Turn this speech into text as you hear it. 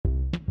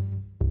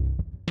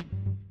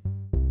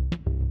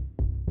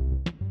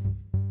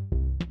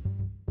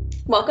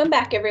Welcome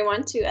back,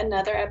 everyone, to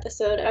another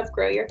episode of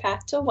Grow Your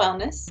Path to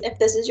Wellness. If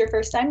this is your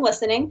first time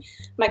listening,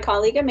 my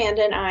colleague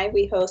Amanda and I,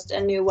 we host a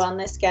new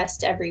wellness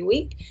guest every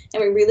week,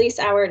 and we release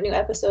our new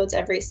episodes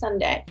every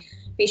Sunday.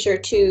 Be sure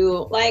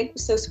to like,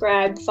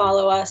 subscribe,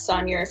 follow us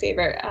on your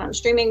favorite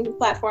streaming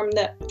platform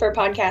for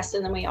podcasts,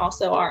 and then we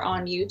also are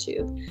on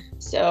YouTube.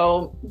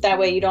 So that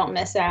way you don't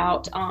miss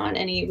out on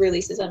any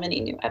releases of any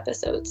new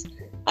episodes.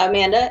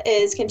 Amanda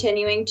is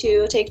continuing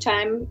to take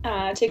time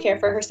to care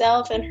for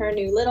herself and her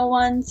new little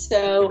one.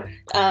 So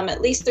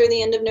at least through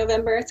the end of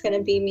November, it's going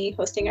to be me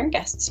hosting our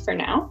guests for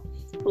now.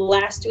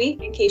 Last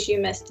week, in case you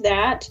missed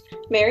that,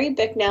 Mary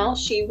Bicknell,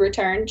 she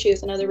returned. She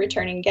was another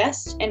returning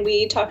guest. And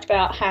we talked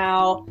about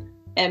how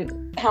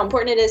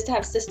important it is to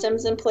have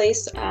systems in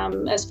place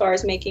as far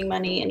as making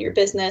money in your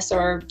business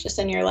or just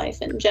in your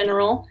life in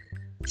general.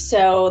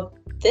 So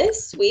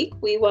this week,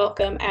 we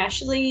welcome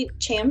Ashley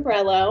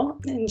Chambrello,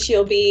 and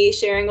she'll be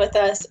sharing with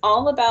us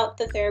all about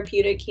the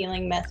therapeutic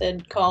healing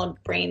method called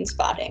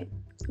Brainspotting.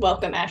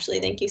 Welcome, Ashley.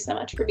 Thank you so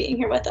much for being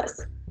here with us.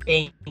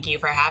 Thank you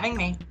for having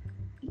me.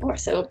 We're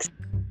so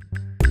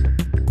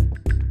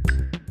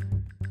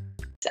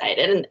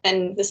excited,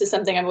 and this is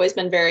something I've always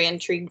been very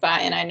intrigued by,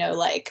 and I know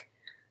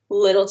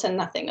little to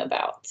nothing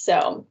about.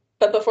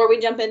 But before we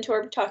jump into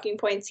our talking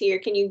points here,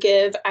 can you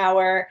give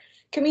our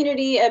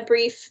community a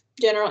brief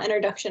general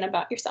introduction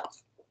about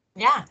yourself?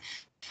 Yeah.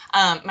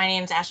 My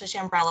name is Ashley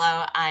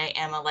Chambrello. I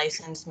am a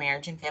licensed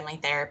marriage and family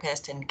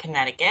therapist in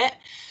Connecticut.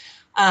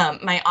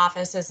 My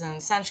office is in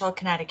Central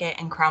Connecticut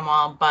in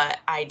Cromwell, but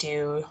I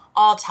do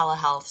all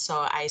telehealth,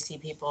 so I see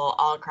people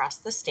all across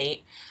the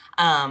state.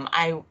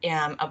 I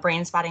am a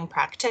Brainspotting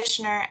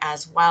practitioner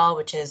as well,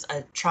 which is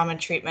a trauma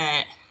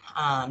treatment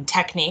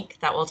technique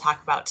that we'll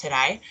talk about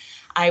today.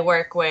 I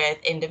work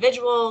with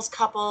individuals,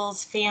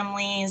 couples,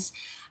 families.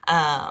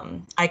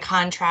 I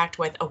contract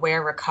with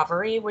Aware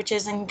Recovery, which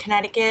is in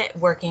Connecticut,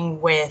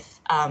 working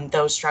with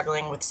those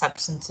struggling with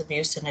substance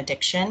abuse and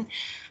addiction.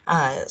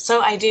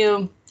 So I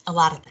do a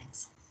lot of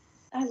things.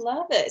 I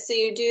love it. So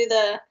you do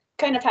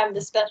have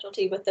the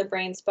specialty with the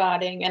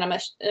Brainspotting,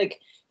 and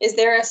is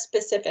there a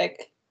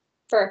specific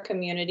for a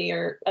community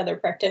or other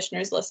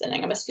practitioners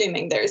listening? I'm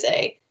assuming there's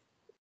a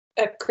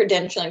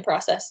credentialing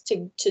process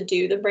to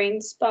do the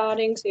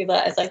Brainspotting, so you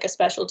have that as a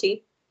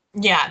specialty.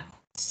 Yeah.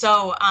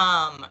 So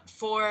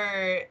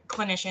for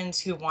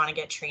clinicians who want to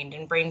get trained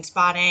in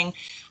Brainspotting,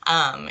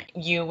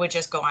 you would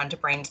just go on to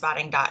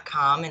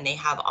brainspotting.com and they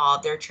have all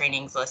their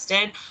trainings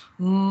listed.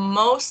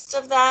 Most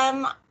of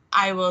them,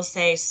 I will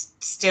say,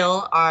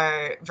 still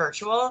are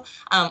virtual,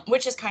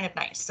 which is kind of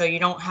nice. So you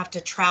don't have to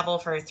travel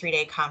for a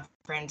 3-day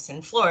conference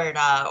in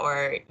Florida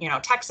or,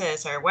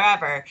 Texas or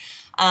wherever.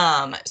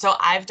 So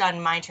I've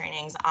done my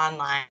trainings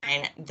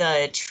online.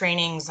 The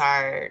trainings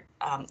are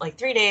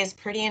 3 days,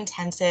 pretty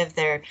intensive.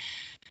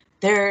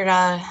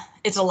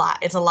 It's a lot.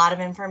 It's a lot of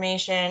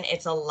information.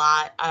 It's a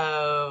lot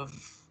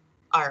of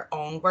our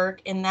own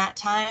work in that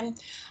time.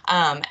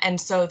 And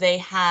so they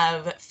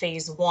have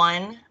phase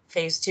 1,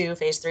 phase 2,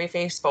 phase 3,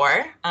 phase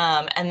 4.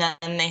 And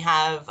then they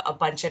have a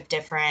bunch of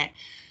different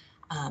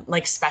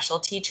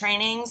specialty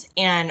trainings.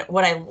 And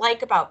what I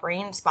like about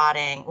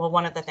Brainspotting, well,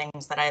 one of the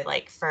things that I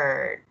like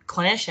for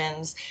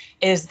clinicians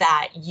is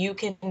that you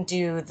can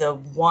do the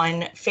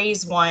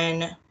phase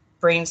 1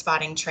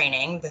 Brainspotting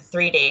training, the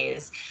 3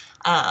 days.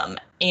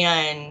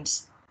 And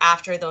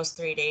after those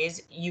 3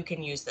 days, you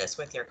can use this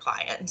with your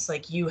clients.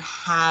 You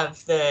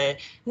have the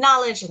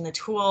knowledge and the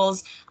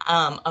tools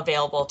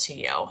available to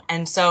you.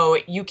 And so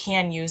you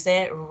can use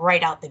it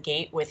right out the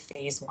gate with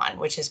phase 1,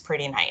 which is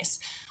pretty nice.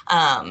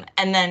 And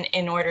then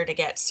in order to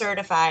get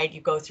certified,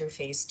 you go through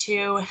phase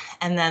 2,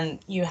 and then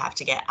you have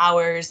to get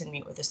hours and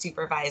meet with a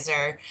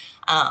supervisor,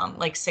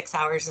 6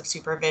 hours of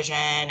supervision.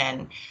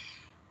 And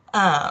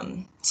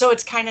so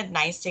it's kind of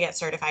nice to get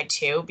certified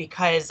too,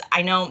 because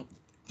I know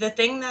the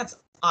thing that's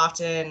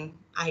often,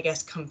 I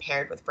guess,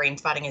 compared with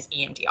Brainspotting is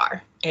EMDR.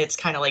 It's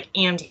kind of like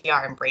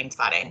EMDR and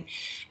Brainspotting.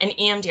 And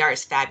EMDR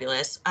is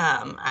fabulous.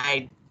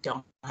 I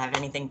don't have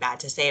anything bad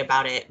to say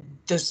about it.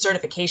 The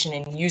certification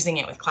and using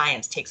it with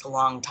clients takes a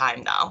long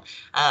time though.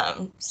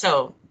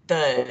 So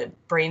the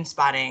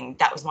Brainspotting,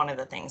 that was one of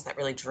the things that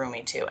really drew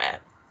me to it.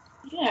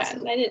 Yeah,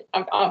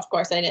 of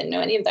course I didn't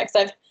know any of that,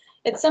 because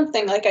it's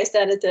something, like I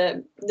said at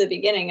the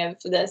beginning of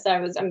this,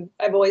 I've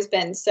always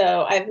been,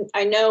 so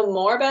I know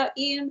more about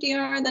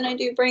EMDR than I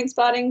do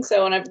Brainspotting.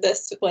 So whenever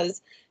this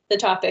was the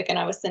topic and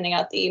I was sending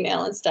out the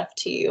email and stuff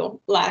to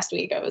you last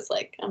week, I was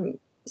I'm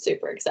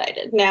super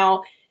excited.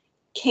 Now,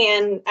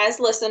 as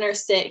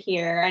listeners sit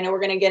here, I know we're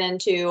going to get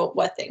into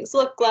what things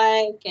look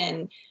like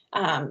and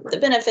the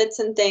benefits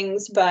and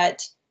things,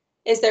 but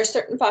is there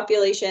certain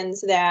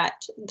populations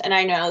that, and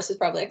I know this is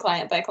probably a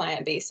client by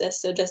client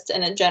basis, so just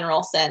in a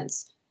general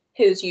sense,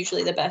 who's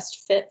usually the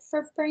best fit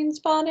for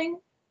Brainspotting?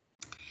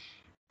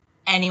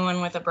 Anyone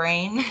with a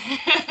brain.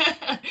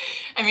 I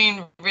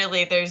mean,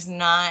 really, there's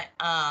not,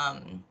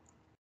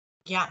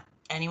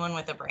 anyone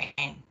with a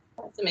brain.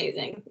 That's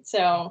amazing.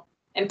 So,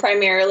 and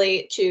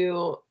primarily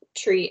to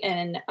treat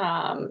and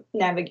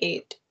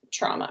navigate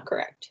trauma,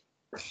 correct?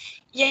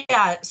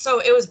 Yeah, so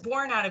it was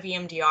born out of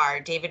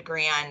EMDR. David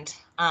Grand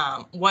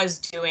was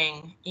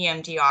doing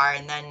EMDR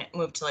and then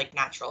moved to like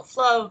natural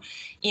flow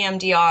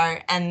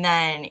EMDR, and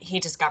then he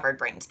discovered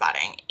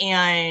Brainspotting.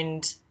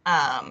 And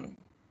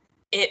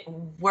it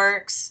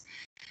works,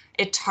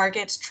 it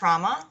targets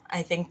trauma.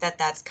 I think that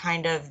that's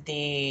kind of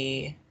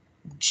the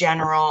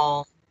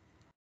general,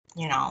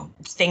 you know,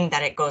 thing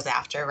that it goes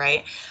after,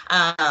 right?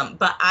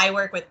 But I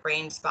work with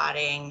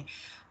Brainspotting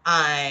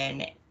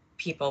on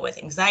people with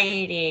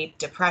anxiety,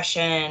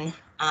 depression,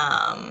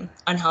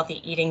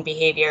 unhealthy eating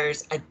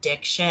behaviors,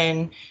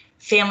 addiction,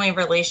 family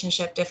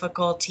relationship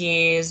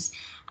difficulties,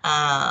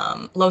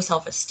 low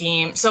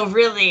self-esteem. So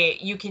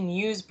really, you can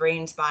use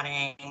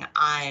Brainspotting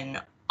on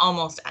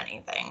almost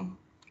anything.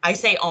 I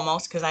say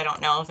almost because I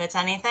don't know if it's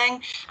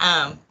anything,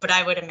 but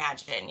I would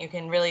imagine you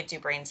can really do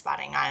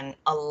Brainspotting on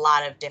a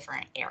lot of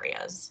different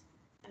areas.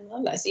 I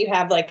love that. So you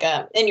have like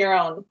in your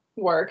own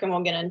work, and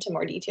we'll get into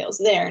more details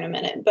there in a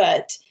minute,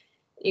 but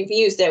you've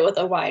used it with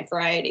a wide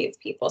variety of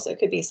people. So it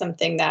could be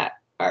something that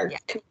our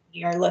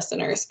community, our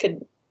listeners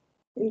could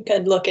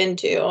look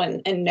into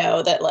and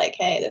know that like,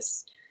 hey,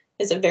 this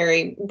is a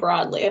very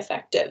broadly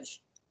effective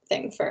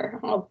thing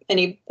for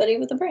anybody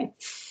with a brain.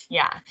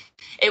 Yeah,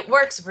 it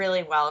works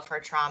really well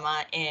for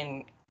trauma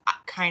in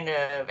kind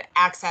of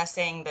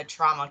accessing the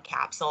trauma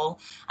capsule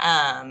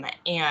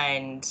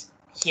and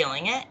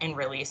healing it and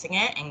releasing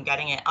it and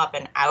getting it up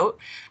and out.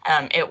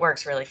 It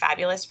works really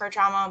fabulous for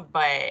trauma,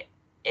 but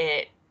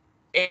it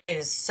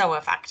is so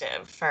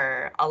effective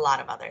for a lot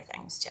of other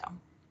things too.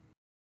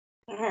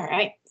 All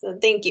right. So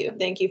thank you.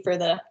 Thank you for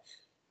the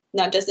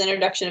not just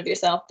introduction of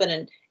yourself, but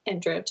an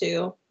intro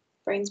to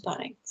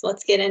Brainspotting. So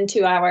let's get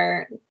into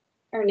our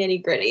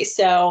nitty gritty.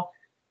 So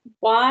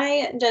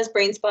why does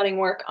Brainspotting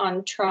work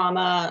on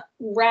trauma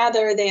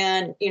rather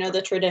than,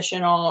 the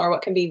traditional, or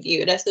what can be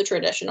viewed as the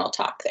traditional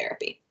talk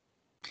therapy?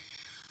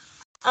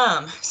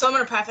 So I'm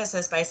going to preface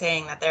this by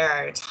saying that there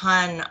are a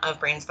ton of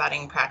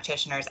Brainspotting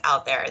practitioners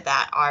out there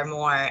that are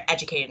more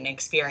educated and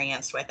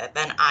experienced with it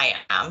than I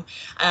am.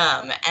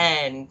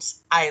 And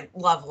I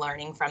love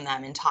learning from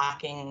them and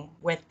talking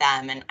with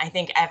them. And I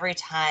think every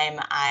time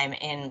I'm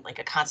in like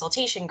a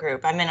consultation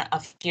group, I'm in a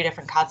few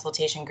different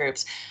consultation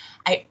groups,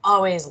 I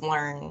always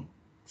learn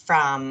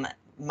from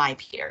my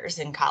peers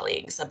and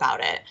colleagues about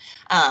it.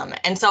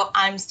 And so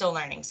I'm still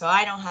learning. So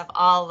I don't have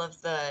all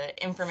of the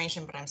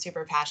information, but I'm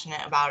super passionate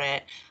about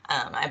it.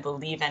 I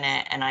believe in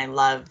it, and I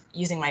love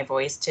using my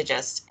voice to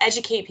just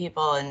educate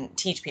people and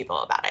teach people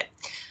about it.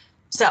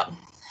 So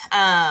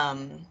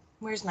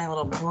where's my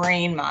little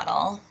brain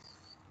model?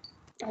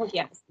 Oh,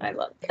 yes, I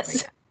love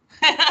this.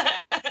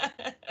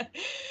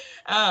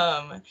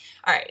 All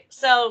right,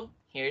 so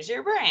here's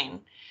your brain.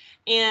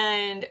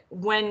 And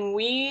when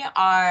we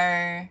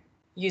are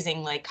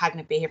using like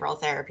cognitive behavioral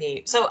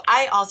therapy. So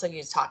I also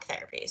use talk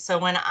therapy. So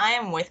when I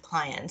am with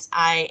clients,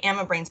 I am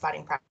a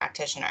Brainspotting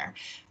practitioner,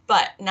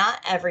 but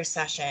not every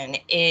session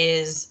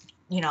is,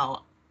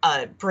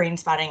 a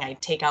Brainspotting. I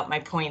take out my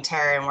pointer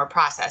and we're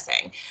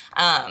processing.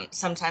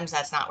 Sometimes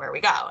that's not where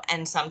we go.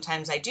 And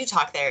sometimes I do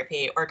talk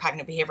therapy or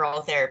cognitive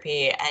behavioral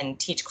therapy and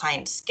teach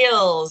clients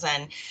skills.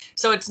 And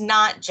so it's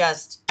not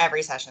just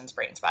every session's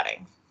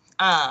Brainspotting.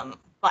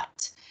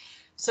 But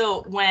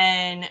so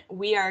when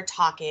we are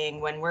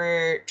talking, when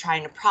we're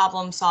trying to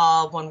problem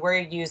solve, when we're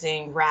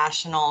using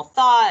rational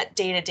thought,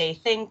 day-to-day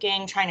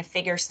thinking, trying to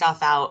figure stuff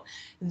out,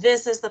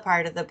 this is the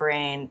part of the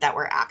brain that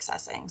we're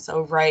accessing.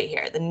 So right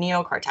here, the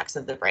neocortex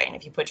of the brain,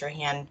 if you put your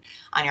hand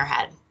on your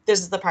head,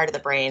 this is the part of the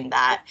brain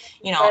that,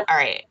 all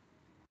right.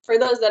 For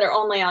those that are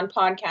only on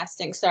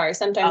podcasting, sorry,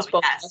 sometimes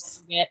both of us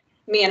forget,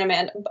 me and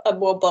Amanda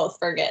will both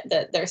forget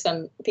that there's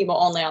some people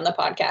only on the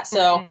podcast.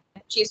 So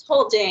she's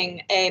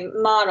holding a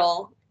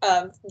model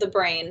of the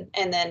brain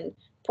and then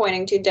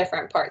pointing to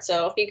different parts.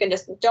 So if you can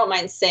just don't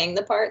mind saying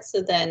the parts,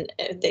 so then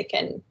they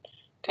can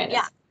kind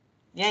of.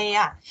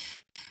 Yeah.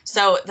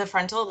 So the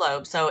frontal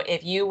lobe. So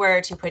if you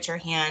were to put your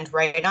hand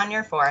right on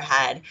your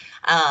forehead,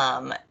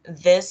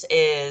 this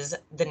is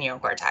the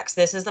neocortex.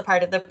 This is the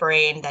part of the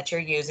brain that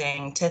you're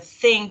using to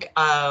think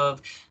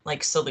of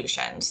like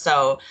solutions.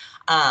 So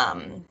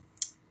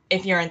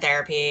if you're in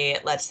therapy,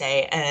 let's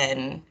say,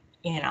 and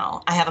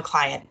I have a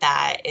client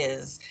that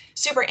is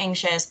super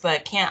anxious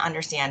but can't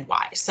understand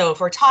why. So if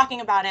we're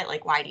talking about it,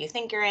 like, why do you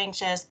think you're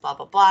anxious, blah,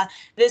 blah, blah,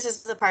 this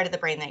is the part of the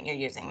brain that you're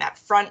using, that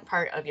front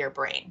part of your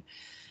brain.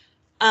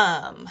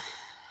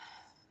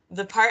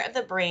 The part of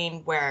the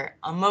brain where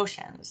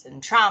emotions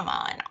and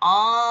trauma and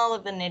all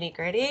of the nitty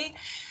gritty,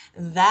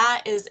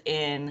 that is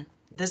in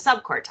the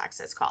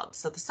subcortex, it's called.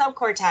 So the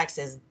subcortex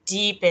is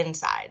deep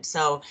inside.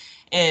 So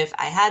if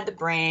I had the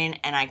brain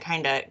and I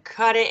kind of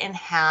cut it in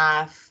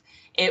half,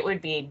 it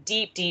would be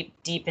deep, deep,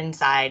 deep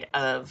inside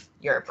of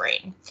your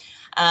brain.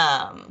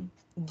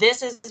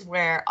 This is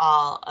where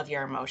all of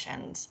your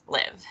emotions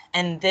live.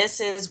 And this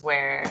is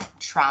where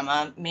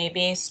trauma may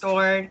be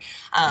stored.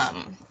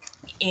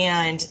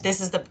 And this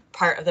is the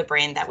part of the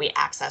brain that we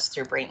access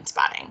through brain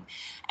spotting.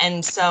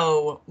 And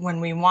so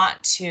when we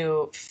want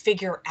to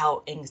figure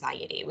out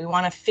anxiety, we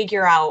want to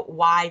figure out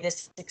why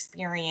this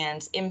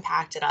experience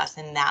impacted us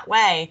in that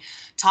way,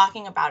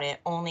 talking about it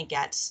only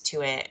gets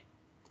to it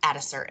at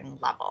a certain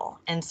level.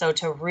 And so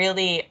to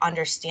really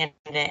understand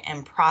it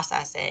and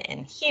process it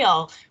and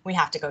heal, we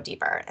have to go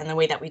deeper. And the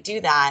way that we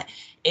do that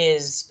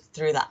is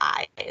through the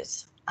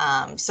eyes.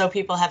 So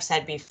people have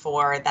said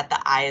before that the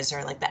eyes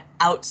are like the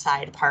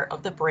outside part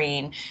of the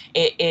brain.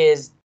 It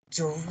is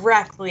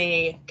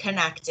directly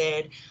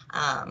connected.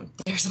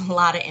 There's a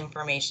lot of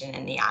information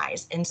in the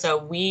eyes. And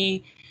so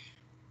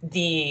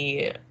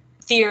the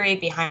theory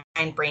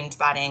behind brain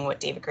spotting, what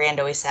David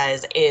Grand always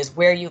says, is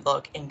where you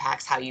look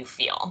impacts how you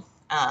feel.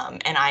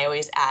 And I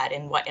always add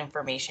in what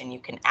information you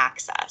can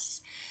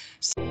access.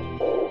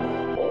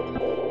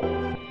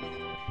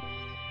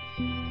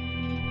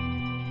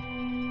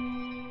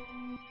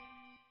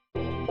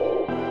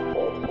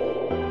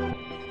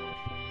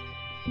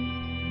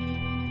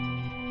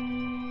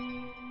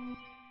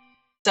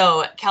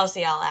 So,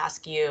 Kelsey, I'll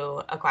ask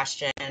you a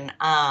question.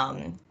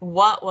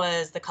 What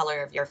was the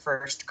color of your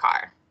first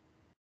car?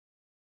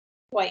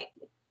 White.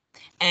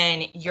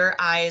 And your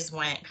eyes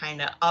went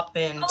kind of up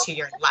and to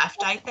your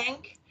left, I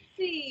think.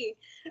 See.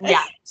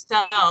 Yeah.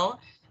 So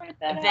that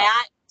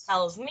that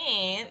tells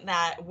me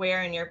that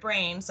where in your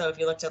brain, so if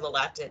you look to the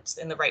left, it's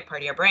in the right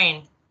part of your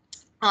brain,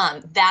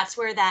 that's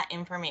where that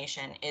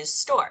information is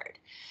stored.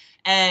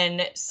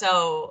 And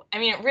so, I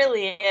mean, it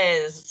really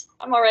is.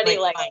 I'm already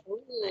like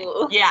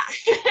ooh. Yeah.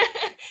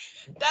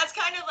 That's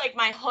kind of like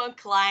my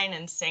hook, line,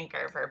 and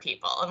sinker for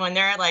people. And when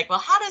they're like, well,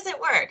 how does it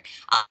work?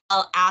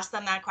 I'll ask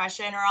them that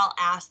question, or I'll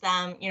ask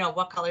them,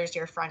 what color is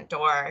your front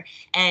door?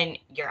 And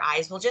your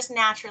eyes will just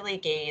naturally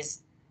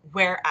gaze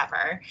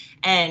wherever.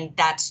 And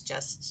that's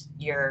just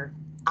your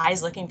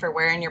eyes looking for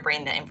where in your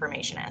brain the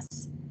information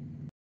is.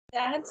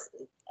 That's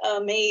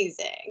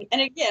amazing.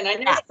 And again, I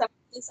know some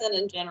of this in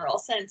a general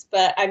sense,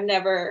 but I've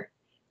never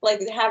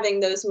like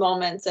having those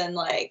moments and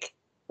like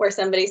where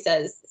somebody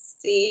says,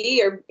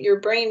 see, your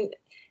brain,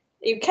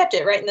 you catch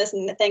it right in this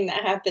thing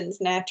that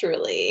happens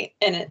naturally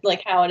and it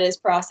like how it is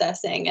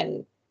processing.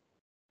 And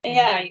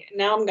yeah,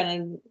 now I'm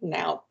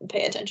gonna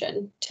pay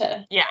attention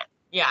to. Yeah.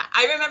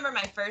 I remember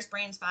my first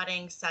brain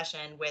spotting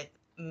session with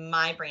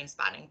my brain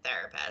spotting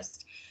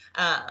therapist,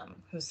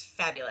 who's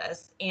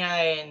fabulous.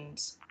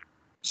 And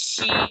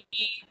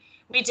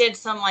we did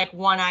some like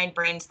one-eyed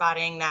brain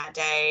spotting that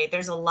day.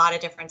 There's a lot of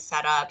different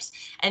setups.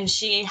 And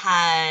she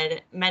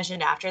had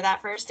mentioned after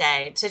that first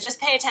day to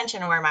just pay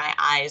attention to where my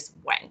eyes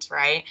went,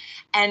 right?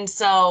 And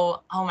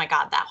so, oh my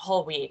God, that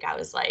whole week I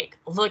was like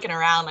looking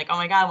around like, oh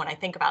my God, when I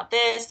think about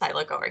this, I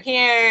look over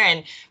here.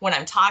 And when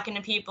I'm talking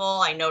to people,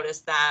 I notice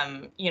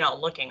them,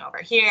 looking over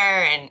here.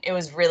 And it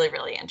was really,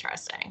 really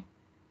interesting.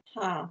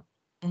 Huh.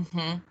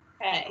 Mm-hmm.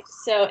 Okay.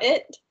 So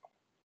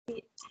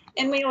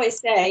and we always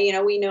say,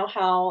 we know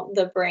how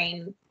the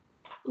brain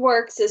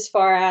works as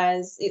far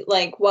as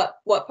like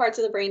what parts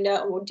of the brain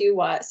do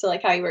what. So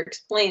like how you were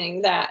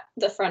explaining that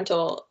the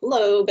frontal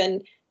lobe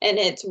and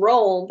its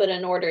role, but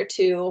in order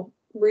to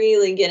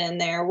really get in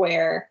there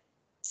where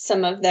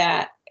some of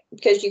that,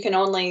 because you can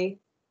only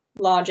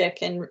logic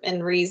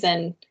and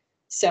reason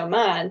so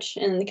much,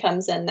 and it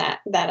comes in that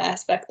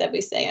aspect that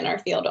we say in our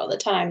field all the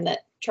time,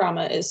 that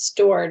trauma is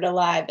stored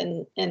alive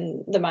in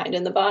the mind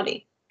and the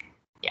body.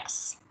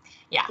 Yes.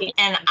 Yeah.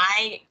 And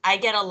I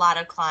get a lot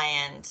of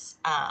clients.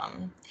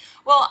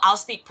 Well, I'll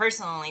speak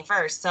personally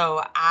first.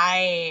 So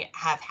I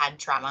have had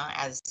trauma,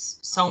 as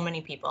so many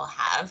people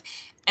have,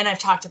 and I've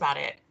talked about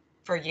it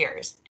for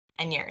years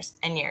and years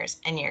and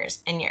years and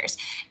years and years.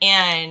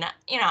 And,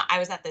 I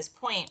was at this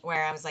point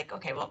where I was like,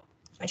 okay, well,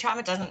 my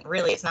trauma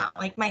it's not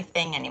like my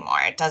thing anymore.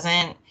 It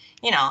doesn't,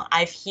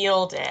 I've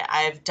healed it.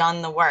 I've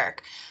done the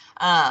work.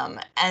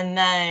 And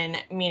then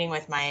meeting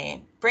with my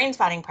brain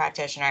spotting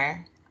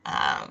practitioner,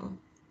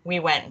 we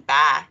went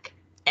back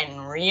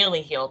and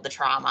really healed the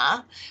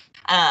trauma.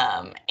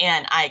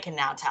 And I can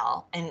now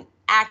tell an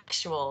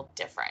actual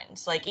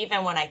difference. Like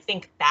even when I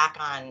think back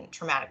on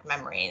traumatic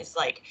memories,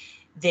 like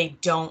they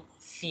don't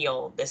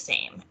feel the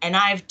same. And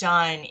I've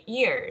done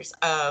years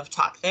of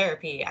talk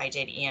therapy. I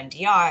did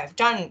EMDR. I've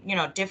done,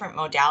 different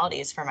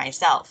modalities for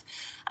myself.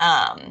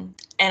 And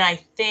I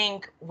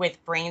think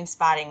with brain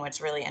spotting, what's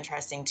really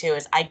interesting too,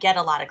 is I get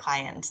a lot of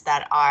clients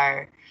that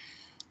are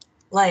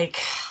like,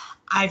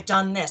 I've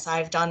done this,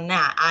 I've done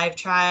that, I've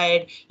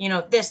tried,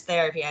 this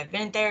therapy, I've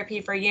been in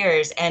therapy for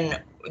years. And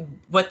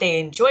what they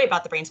enjoy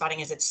about the brain spotting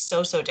is it's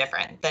so, so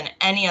different than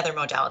any other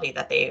modality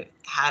that they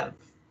have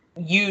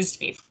used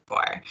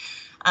before.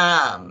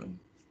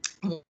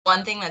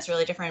 One thing that's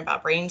really different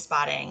about brain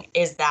spotting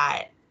is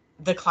that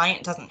the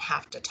client doesn't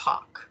have to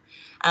talk.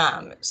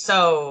 And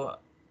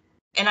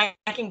I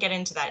can get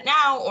into that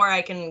now, or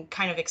I can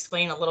kind of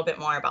explain a little bit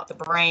more about the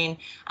brain.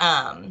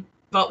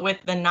 But with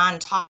the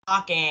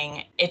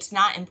non-talking, it's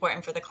not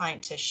important for the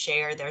client to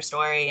share their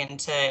story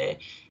and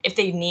if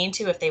they need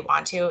to, if they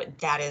want to,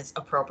 that is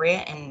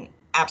appropriate. And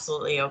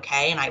absolutely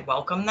okay, and I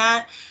welcome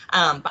that.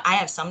 But I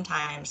have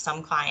sometimes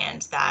some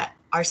clients that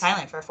are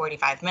silent for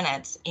 45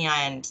 minutes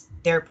and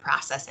they're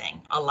processing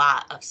a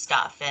lot of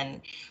stuff.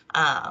 And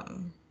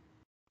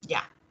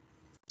yeah,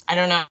 I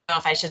don't know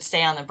if I should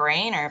stay on the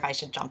brain or if I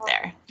should jump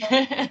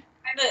there.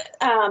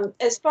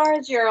 As far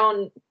as your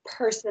own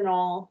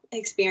personal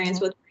experience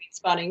with brain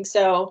spotting,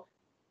 so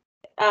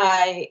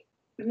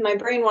my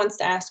brain wants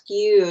to ask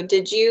you,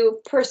 did you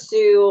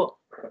pursue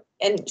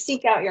and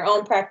seek out your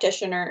own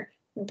practitioner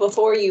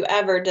before you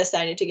ever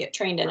decided to get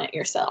trained in it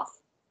yourself?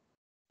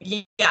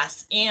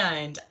 Yes,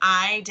 and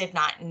I did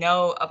not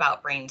know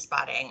about brain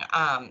spotting.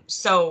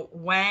 So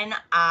when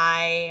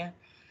I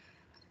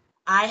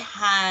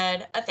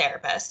had a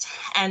therapist,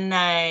 and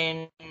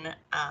then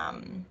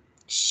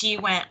she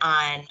went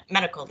on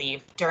medical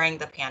leave during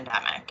the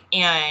pandemic,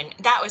 and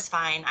that was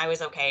fine. I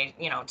was okay,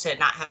 to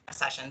not have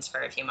sessions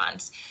for a few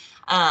months.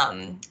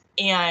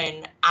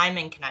 And I'm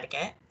in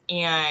Connecticut,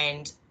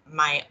 and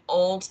my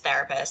old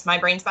therapist, my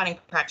brain spotting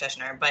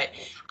practitioner, but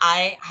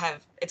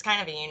it's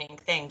kind of a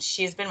unique thing.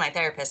 She's been my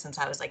therapist since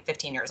I was like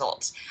 15 years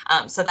old.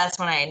 So that's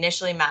when I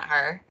initially met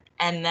her.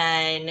 And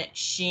then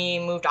she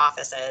moved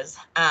offices.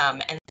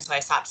 And so I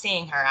stopped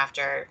seeing her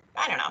after,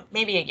 I don't know,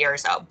 maybe a year or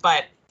so.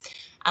 But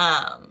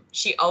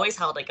she always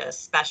held like a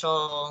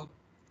special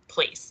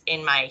place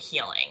in my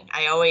healing.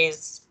 I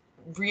always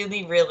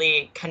really,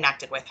 really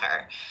connected with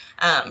her.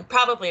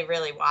 Probably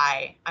really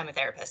why I'm a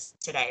therapist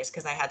today is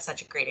because I had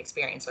such a great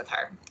experience with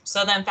her.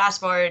 So then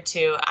fast forward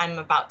to I'm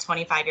about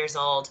 25 years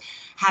old,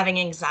 having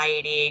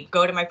anxiety,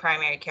 go to my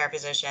primary care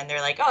physician.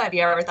 They're like, oh, have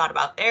you ever thought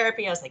about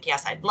therapy? I was like,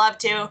 yes, I'd love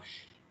to.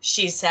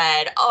 She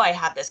said, oh, I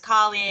have this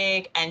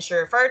colleague, and she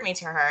referred me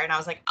to her. And I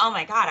was like, oh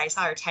my God, I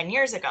saw her 10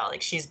 years ago.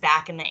 Like, she's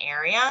back in the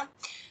area.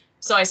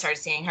 So I started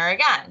seeing her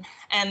again.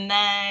 And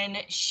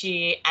then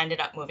she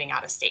ended up moving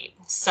out of state.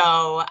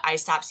 So I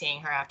stopped seeing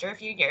her after a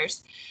few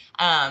years.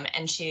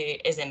 And she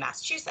is in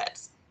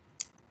Massachusetts.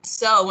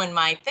 So when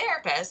my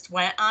therapist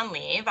went on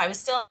leave, I was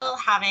still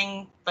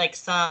having like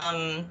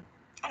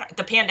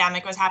the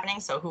pandemic was happening.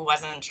 So who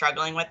wasn't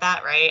struggling with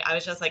that, right? I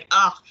was just like,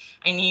 oh,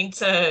 I need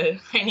to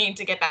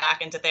get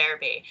back into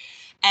therapy.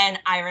 And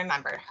I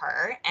remembered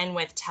her, and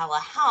with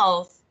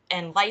telehealth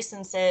and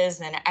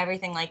licenses and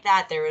everything like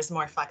that, there was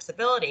more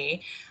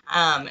flexibility.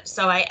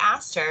 So I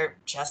asked her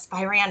just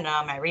by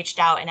random, I reached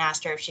out and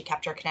asked her if she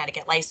kept her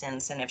Connecticut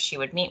license and if she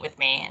would meet with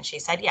me. And she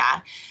said,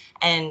 yeah.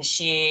 And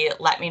she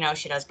let me know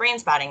she does brain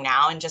spotting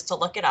now, and just to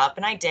look it up.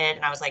 And I did.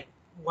 And I was like,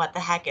 what the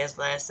heck is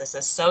this? This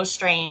is so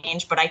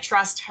strange, but I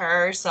trust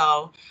her.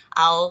 So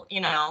I'll,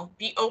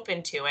 be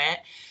open to it.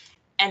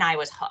 And I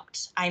was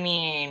hooked. I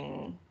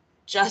mean,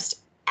 just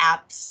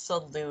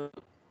absolutely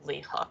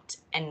hooked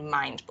and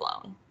mind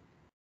blown.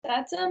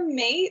 That's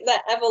amazing.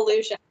 That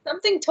evolution.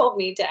 Something told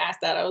me to ask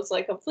that. I was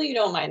like, hopefully you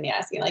don't mind me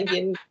asking. Like,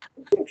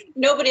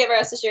 nobody ever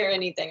has to share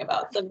anything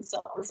about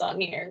themselves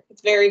on here.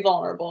 It's very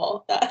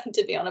vulnerable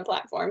to be on a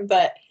platform.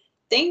 But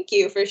thank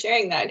you for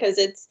sharing that, because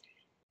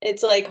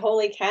it's like,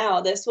 holy cow,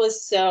 this was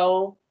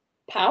so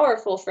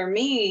powerful for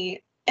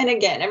me. And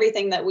again,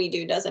 everything that we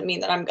do doesn't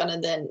mean that I'm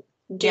gonna then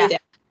do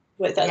that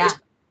with others.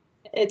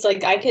 It's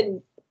like I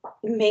could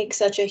make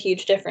such a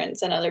huge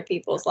difference in other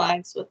people's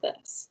lives with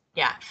this.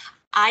 Yeah.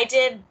 I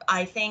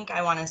think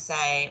I want to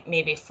say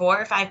maybe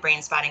 4 or 5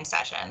 brain spotting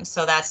sessions.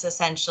 So that's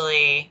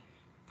essentially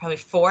probably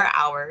 4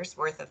 hours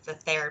worth of the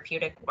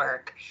therapeutic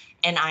work.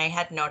 And I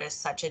had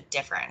noticed such a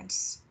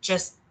difference,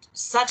 just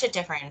such a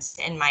difference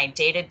in my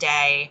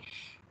day-to-day,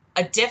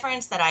 a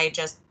difference that I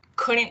just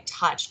couldn't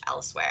touch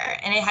elsewhere.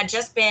 And it had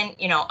just been,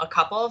 a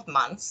couple of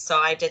months. So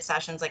I did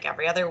sessions like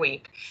every other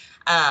week.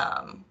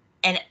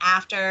 And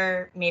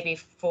after maybe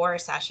 4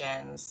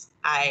 sessions,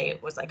 I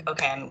was like,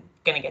 okay, I'm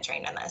going to get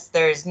trained in this.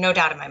 There's no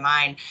doubt in my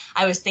mind.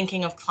 I was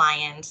thinking of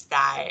clients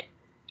that,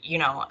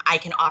 I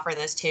can offer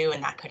this to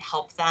and that could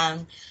help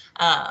them.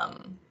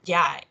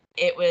 I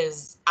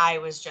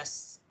was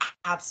just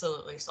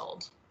absolutely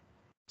sold.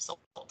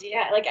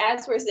 Yeah, like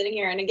as we're sitting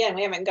here, and again,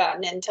 we haven't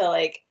gotten into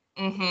like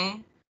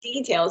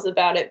details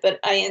about it,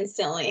 but I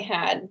instantly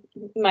had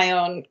my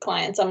own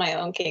clients on my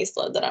own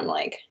caseload that I'm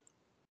like,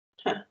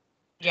 huh.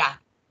 Yeah.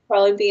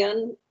 Probably be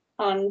on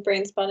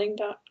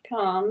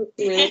brainspotting.com.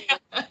 Really.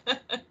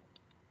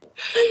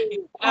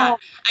 Yeah.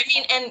 I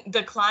mean, and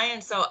the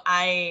client, so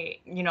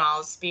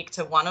I'll speak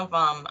to one of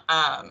them.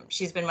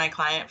 She's been my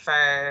client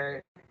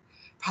for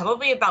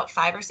probably about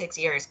 5 or 6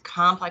 years,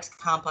 complex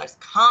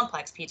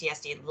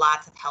PTSD,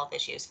 lots of health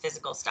issues,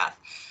 physical stuff.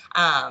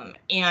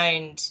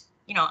 And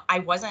I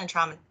wasn't a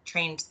trauma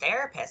trained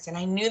therapist, and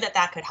I knew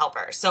that could help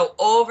her. So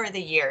over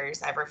the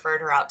years, I've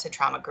referred her out to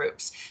trauma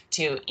groups,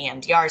 to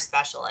EMDR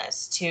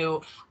specialists,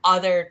 to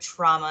other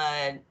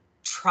trauma,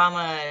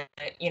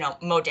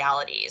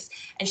 modalities.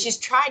 And she's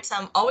tried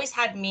some, always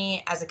had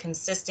me as a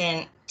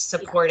consistent,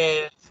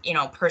 supportive,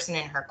 person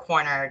in her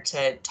corner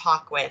to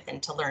talk with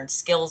and to learn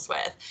skills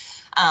with.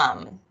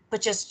 But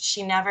just,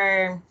 she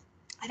never,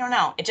 I don't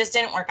know, it just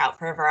didn't work out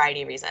for a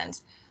variety of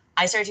reasons.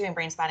 I started doing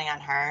brain spotting on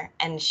her,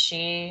 and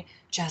she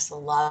just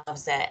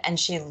loves it. And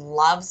she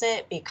loves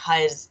it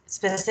because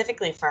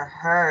specifically for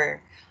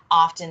her,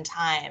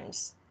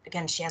 oftentimes,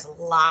 again, she has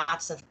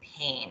lots of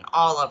pain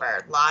all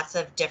over, lots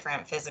of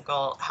different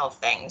physical health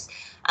things.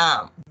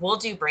 We'll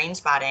do brain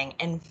spotting,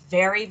 and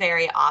very,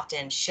 very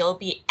often she'll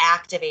be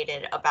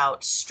activated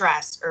about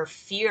stress or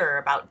fear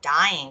about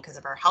dying because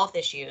of her health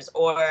issues,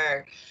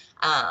 or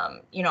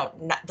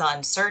the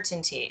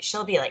uncertainty.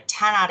 She'll be like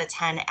 10 out of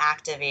 10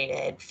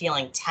 activated,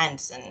 feeling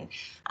tense and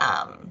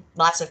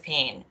lots of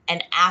pain.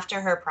 And after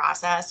her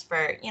process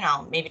for,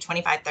 maybe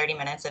 25, 30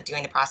 minutes of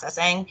doing the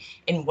processing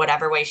in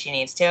whatever way she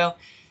needs to,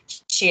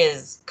 she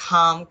is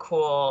calm,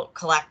 cool,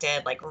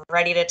 collected, like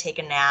ready to take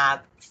a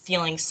nap,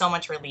 feeling so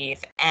much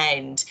relief.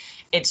 And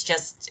it's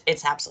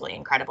absolutely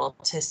incredible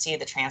to see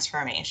the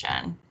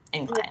transformation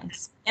in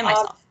clients and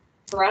myself.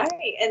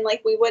 Right. And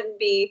like, we wouldn't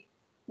be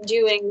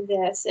doing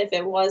this if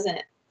it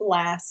wasn't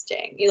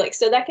lasting.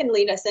 So that can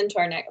lead us into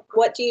our next.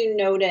 What do you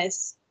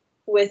notice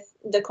with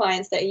the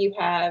clients that you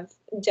have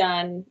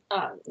done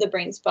the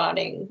brain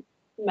spotting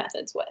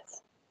methods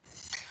with?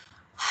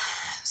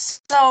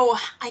 So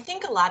I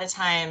think a lot of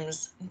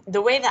times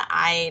the way that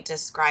I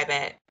describe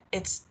it,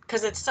 it's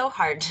because it's so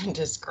hard to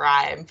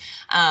describe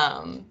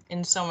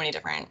in so many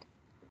different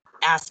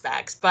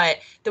aspects. But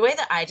the way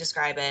that I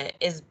describe it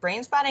is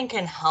brain spotting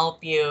can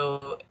help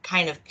you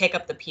kind of pick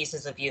up the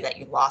pieces of you that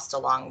you lost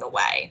along the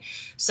way.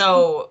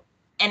 So,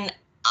 and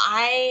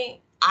I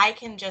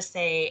can just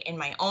say in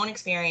my own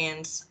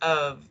experience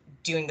of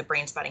doing the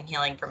brain spotting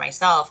healing for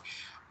myself,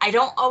 I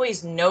don't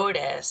always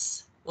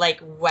notice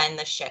like when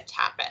the shift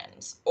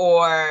happens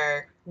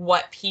or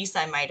what piece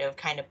I might have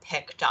kind of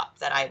picked up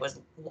that I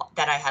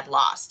had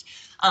lost.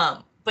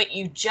 But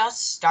you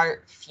just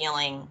start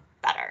feeling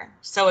better.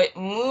 So it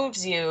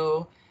moves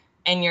you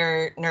in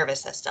your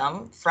nervous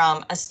system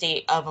from a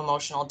state of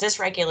emotional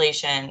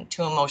dysregulation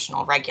to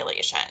emotional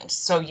regulation.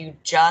 So you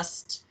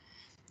just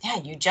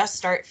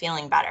start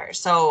feeling better.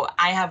 So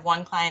I have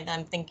one client that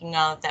I'm thinking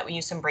of that we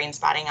use some brain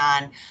spotting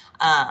on,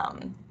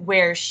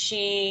 where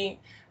she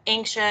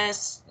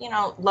anxious,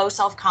 low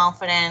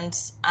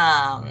self-confidence,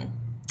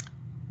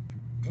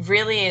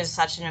 really is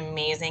such an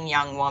amazing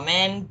young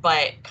woman,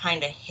 but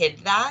kind of hid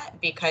that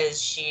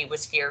because she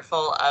was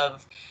fearful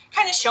of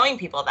kind of showing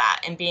people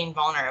that and being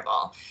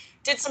vulnerable.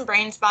 Did some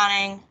brain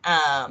spotting,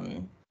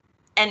 and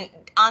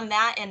on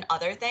that and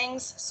other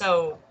things.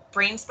 So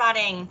brain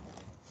spotting,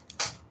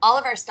 all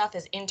of our stuff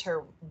is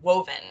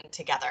interwoven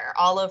together,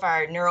 all of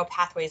our neural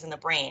pathways in the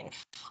brain,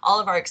 all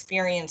of our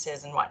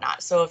experiences and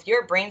whatnot. So if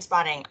you're brain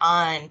spotting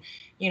on,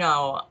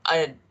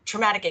 a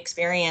traumatic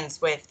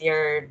experience with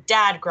your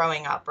dad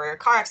growing up, or a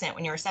car accident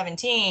when you were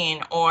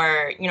 17,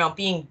 or,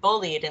 being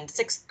bullied in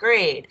 6th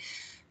grade,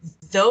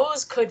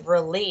 those could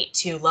relate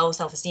to low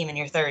self-esteem in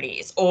your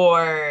 30s,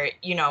 or,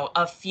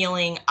 a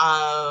feeling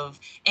of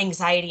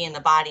anxiety in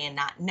the body and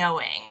not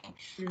knowing.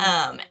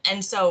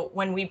 And so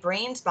when we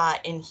brain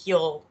spot and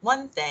heal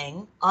one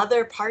thing,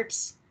 other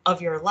parts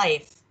of your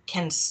life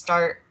can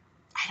start,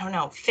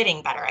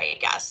 fitting better, I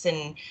guess,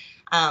 and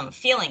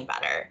feeling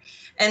better.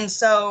 And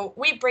so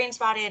we brain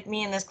spotted,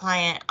 me and this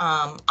client,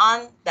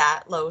 on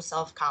that low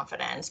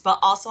self-confidence, but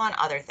also on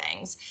other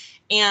things.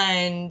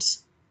 And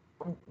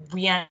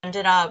we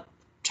ended up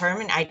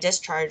I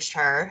discharged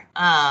her,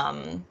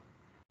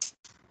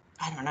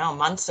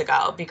 months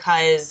ago,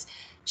 because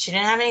she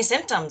didn't have any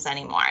symptoms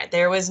anymore.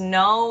 There was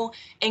no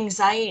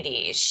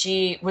anxiety.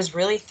 She was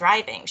really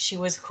thriving. She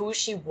was who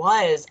she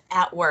was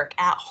at work,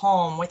 at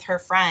home, with her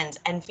friends,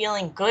 and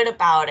feeling good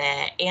about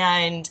it.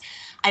 And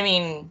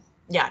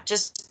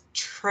just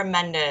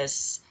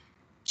tremendous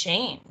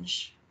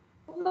change.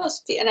 And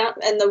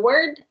the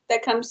word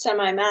that comes to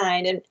my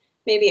mind, and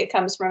maybe it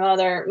comes from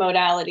other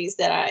modalities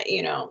that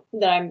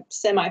I'm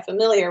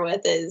semi-familiar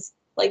with, is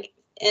like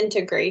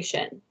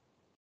integration.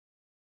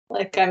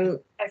 Like I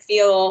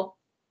feel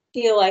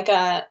like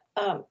my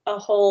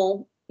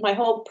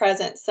whole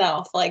present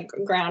self, like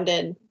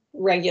grounded,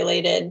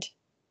 regulated,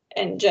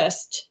 and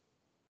just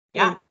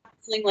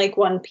feeling like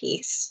one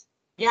piece.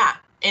 Yeah.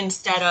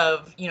 Instead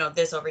of,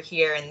 this over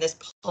here and this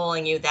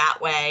pulling you that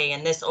way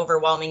and this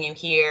overwhelming you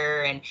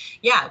here. And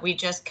we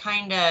just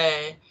kind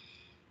of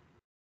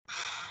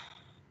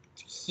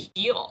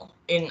heal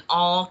in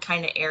all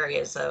kind of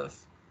areas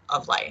of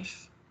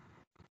life.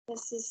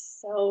 This is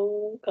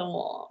so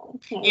cool.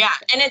 Yeah.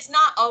 And it's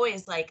not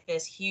always like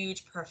this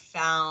huge,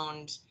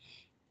 profound.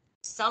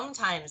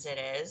 Sometimes it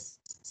is.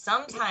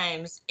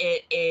 Sometimes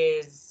it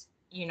is,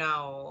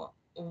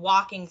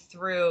 walking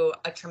through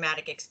a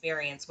traumatic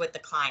experience with the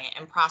client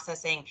and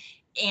processing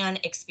an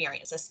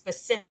experience, a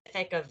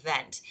specific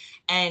event.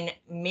 And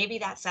maybe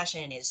that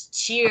session is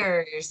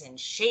cheers and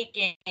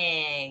shaking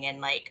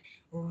and like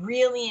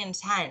really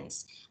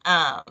intense.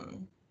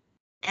 And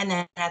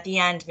then at the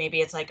end, maybe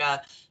it's like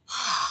a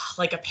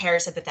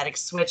parasympathetic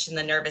switch in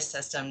the nervous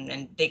system,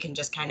 and they can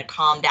just kind of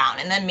calm down.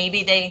 And then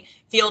maybe they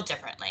feel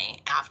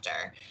differently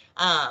after.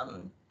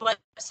 But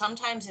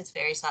sometimes it's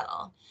very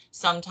subtle.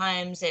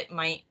 Sometimes it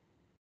might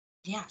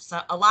Yeah, so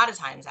a lot of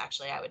times,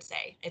 actually, I would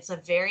say it's a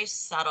very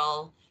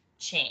subtle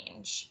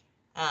change.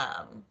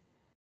 Um,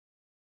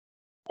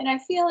 And I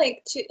feel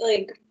like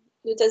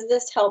does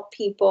this help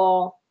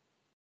people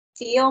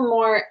feel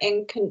more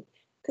because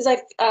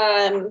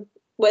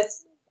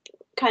with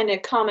kind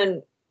of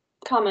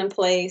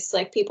commonplace,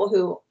 like people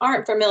who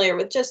aren't familiar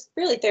with just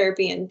really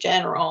therapy in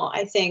general,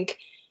 I think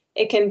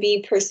it can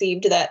be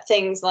perceived that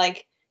things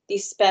like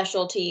these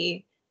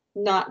specialty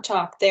not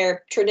talk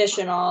their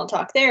traditional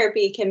talk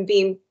therapy can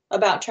be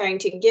about trying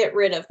to get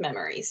rid of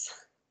memories.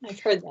 I've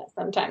heard that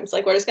sometimes,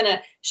 like we're just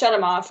gonna shut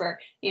them off, or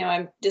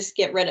I'm just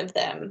get rid of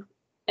them,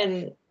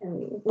 and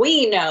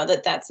we know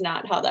that that's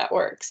not how that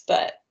works,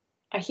 but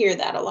I hear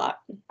that a lot.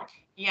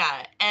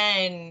 yeah,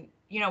 and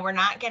we're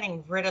not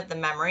getting rid of the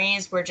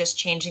memories. We're just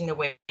changing the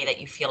way that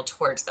you feel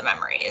towards the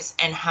memories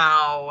and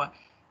how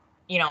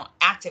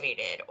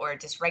activated or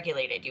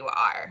dysregulated you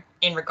are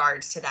in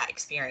regards to that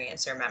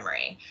experience or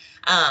memory.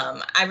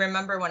 I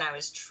remember when I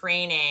was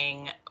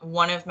training,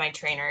 one of my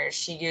trainers,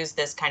 she used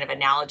this kind of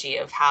analogy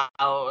of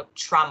how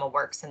trauma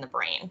works in the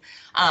brain.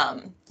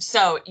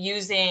 So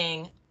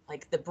using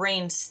like the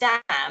brain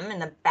stem in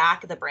the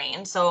back of the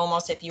brain. So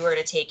almost if you were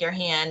to take your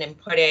hand and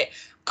put it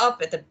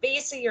up at the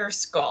base of your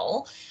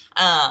skull,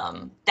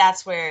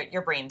 that's where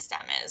your brain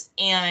stem is.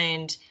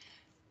 And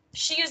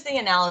she used the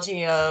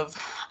analogy of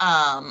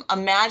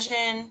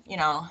imagine,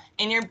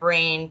 in your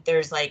brain,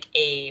 there's like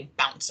a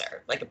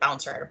bouncer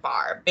at a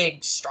bar,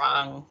 big,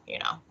 strong,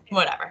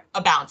 whatever,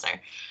 a bouncer.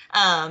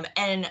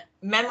 And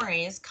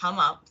memories come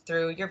up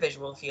through your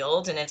visual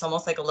field, and it's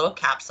almost like a little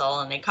capsule,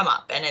 and they come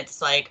up, and it's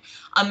like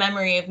a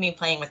memory of me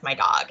playing with my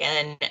dog.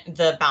 And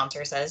the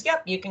bouncer says,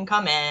 yep, you can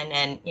come in,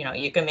 and,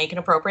 you can make an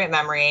appropriate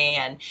memory,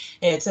 and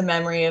it's a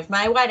memory of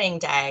my wedding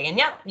day, and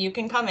yep, you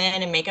can come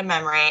in and make a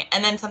memory.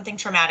 And then something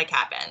traumatic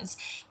happens,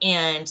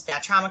 and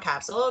that trauma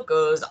capsule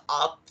goes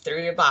up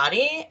through your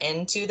body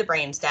into the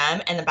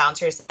brainstem, and the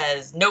bouncer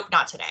says, nope,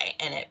 not today.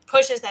 And it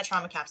pushes that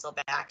trauma capsule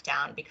back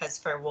down because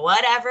for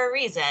whatever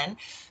reason,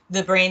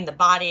 the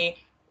body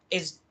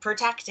is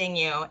protecting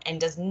you and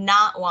does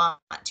not want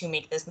to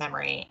make this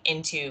memory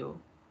into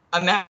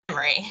a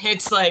memory.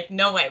 It's like,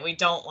 no way, we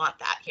don't want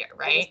that here,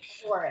 right?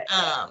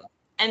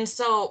 And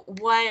so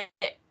what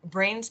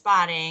brain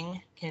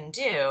spotting can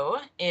do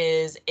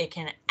is it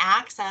can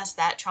access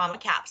that trauma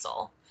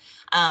capsule,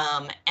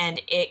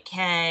 and it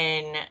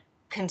can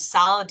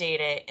consolidate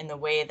it in the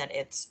way that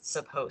it's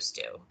supposed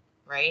to,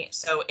 right?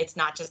 So it's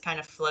not just kind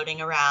of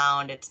floating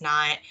around, it's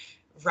not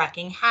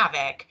wrecking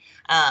havoc.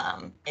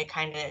 It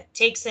kind of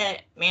takes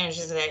it,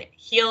 manages it,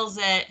 heals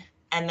it,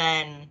 and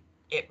then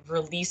it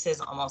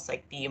releases almost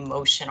like the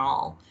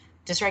emotional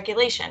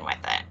dysregulation with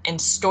it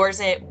and stores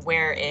it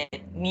where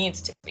it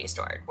needs to be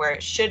stored, where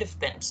it should have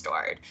been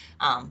stored,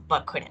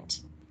 but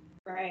couldn't.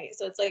 Right.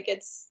 So it's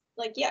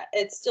like, yeah,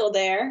 it's still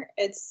there.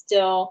 It's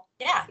still,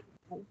 yeah,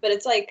 but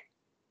it's like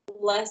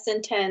less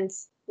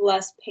intense,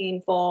 less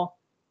painful,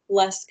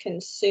 less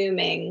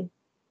consuming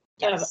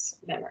of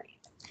memory.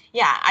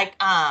 Yeah,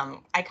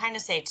 I kind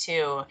of say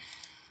too,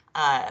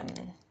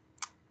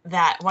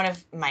 that one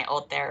of my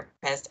old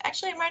therapists,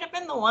 actually it might have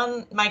been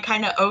my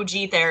kind of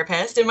OG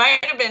therapist, it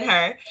might have been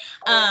her,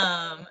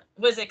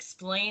 was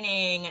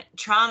explaining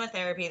trauma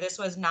therapy. This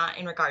was not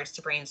in regards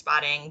to brain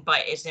spotting,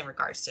 but it's in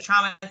regards to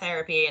trauma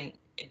therapy. And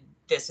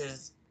this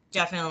is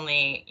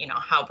definitely,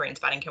 how brain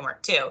spotting can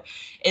work too,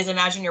 is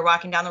imagine you're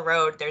walking down the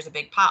road, there's a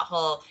big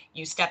pothole,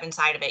 you step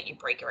inside of it, you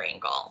break your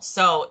ankle.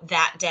 So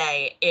that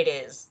day it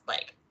is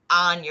like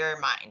on your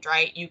mind,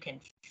 right? You can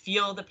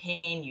feel the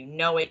pain,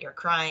 it, you're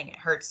crying, it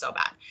hurts so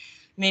bad.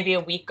 Maybe a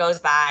week goes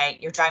by,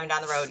 you're driving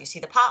down the road, you see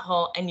the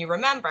pothole, and you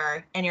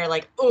remember, and you're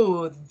like,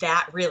 ooh,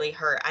 that really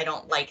hurt. I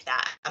don't like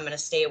that. I'm going to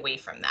stay away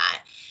from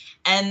that.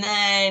 And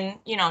then,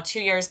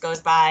 2 years goes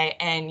by,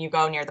 and you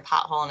go near the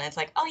pothole, and it's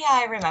like, oh, yeah,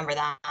 I remember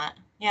that.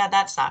 Yeah,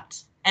 that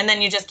sucked. And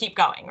then you just keep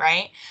going,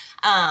 right?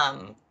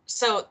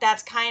 So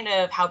that's kind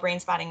of how brain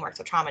spotting works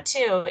with trauma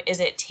too,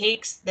 is it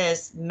takes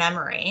this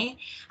memory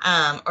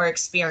or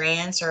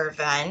experience or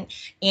event,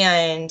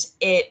 and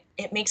it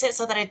makes it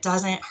so that it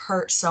doesn't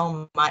hurt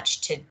so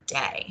much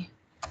today.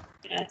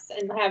 Yes,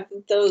 and have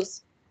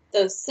those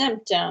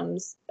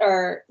symptoms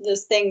or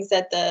those things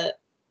that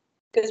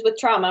because with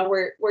trauma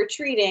we're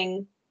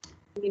treating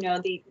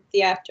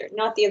the after,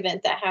 not the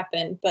event that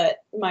happened,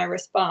 but my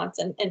response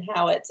and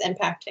how it's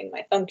impacting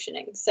my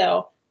functioning.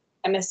 So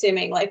I'm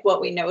assuming like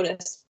what we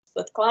notice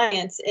with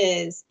clients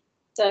is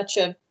such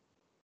a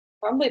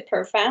probably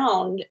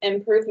profound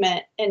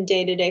improvement in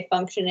day-to-day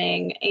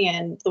functioning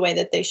and the way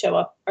that they show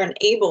up or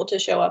able to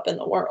show up in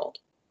the world.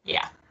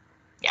 Yeah.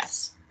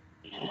 Yes.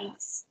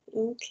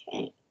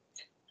 Okay.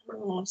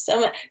 Oh,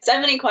 so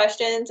many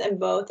questions, and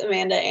both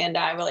Amanda and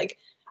I were like,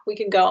 we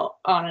could go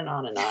on and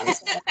on and on.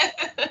 So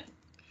I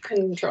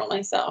control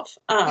myself.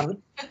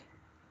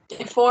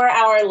 For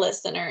our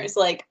listeners,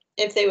 like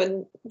if they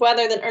would,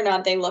 whether or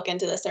not they look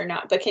into this or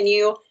not, but can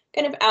you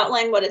kind of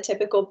outline what a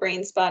typical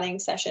brain spotting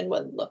session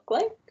would look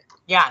like?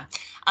 Yeah.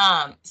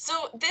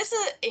 So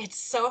it's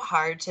so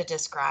hard to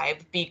describe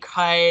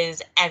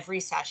because every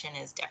session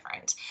is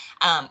different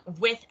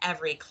with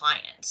every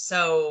client.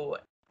 So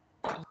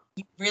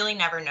you really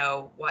never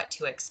know what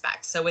to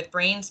expect. So with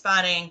brain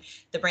spotting,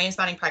 the brain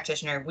spotting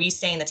practitioner, we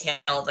stay in the tail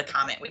of the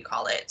comet, we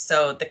call it.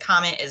 So the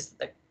comet is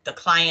the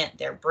client,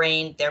 their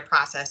brain, their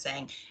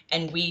processing,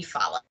 and we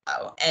follow.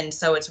 And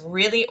so it's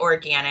really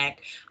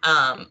organic.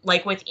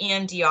 Like with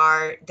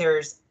EMDR,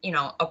 there's,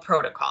 a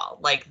protocol.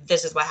 Like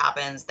this is what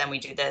happens, then we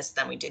do this,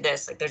 then we do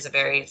this. Like there's a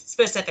very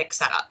specific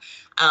setup.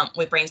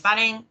 With brain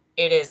spotting,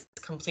 it is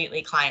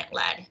completely client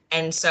led.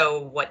 And so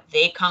what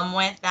they come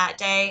with that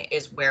day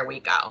is where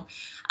we go.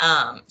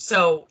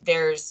 So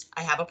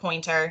I have a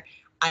pointer.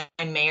 I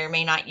may or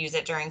may not use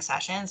it during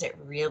sessions. It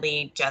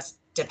really just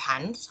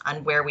depends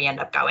on where we end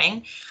up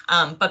going.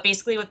 But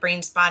basically with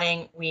brain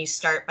spotting, we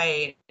start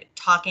by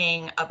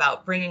talking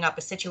about bringing up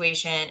a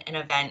situation, an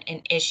event,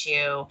 an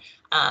issue,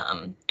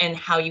 and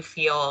how you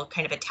feel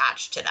kind of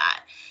attached to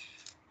that.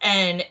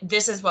 And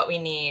this is what we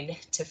need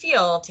to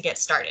feel to get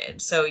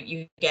started. So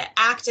you get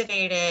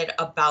activated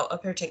about a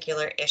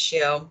particular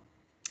issue,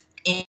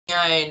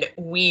 and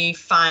we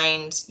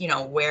find,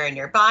 where in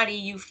your body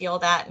you feel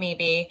that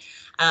maybe.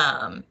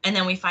 And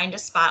then we find a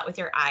spot with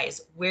your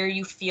eyes where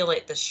you feel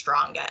it the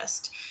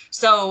strongest.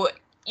 So,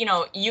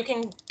 you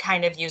can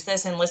kind of use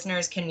this, and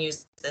listeners can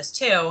use this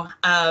too,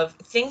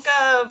 think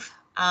of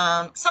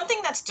something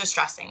that's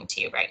distressing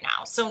to you right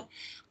now. So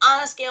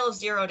on a scale of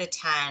 0 to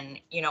 10,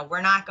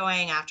 we're not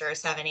going after a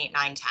 7, 8,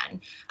 9,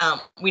 10.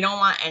 We don't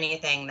want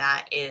anything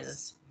that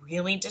is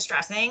really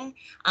distressing,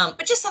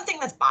 but just something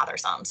that's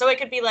bothersome. So it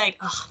could be like,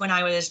 oh, when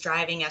I was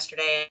driving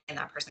yesterday and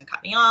that person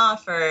cut me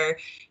off, or,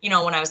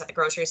 when I was at the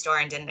grocery store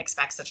and didn't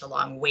expect such a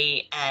long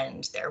wait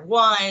and there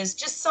was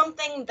just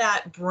something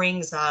that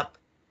brings up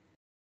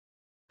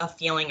a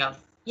feeling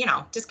of,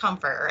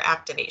 discomfort or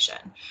activation.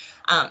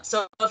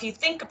 So if you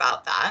think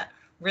about that,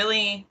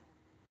 really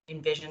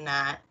envision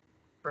that,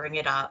 bring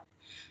it up.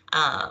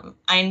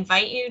 I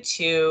invite you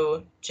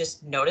to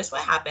just notice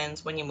what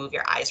happens when you move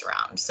your eyes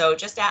around. So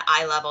just at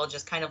eye level,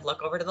 just kind of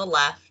look over to the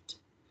left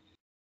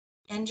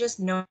and just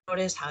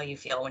notice how you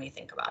feel when you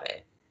think about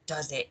it.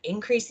 Does it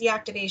increase the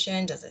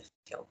activation? Does it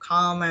feel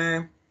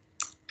calmer?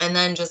 And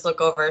then just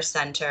look over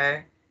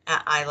center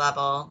at eye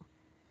level.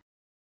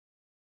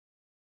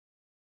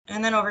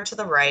 And then over to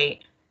the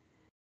right.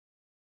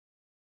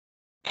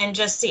 And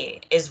just see,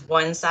 is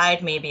one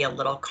side maybe a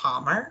little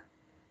calmer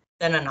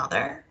than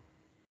another?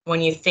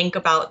 When you think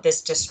about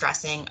this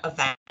distressing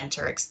event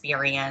or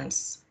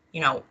experience,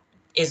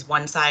 is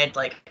one side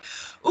like,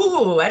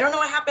 ooh, I don't know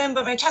what happened,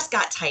 but my chest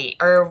got tight.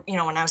 Or,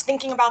 when I was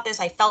thinking about this,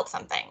 I felt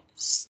something.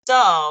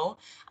 So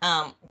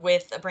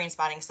with a brain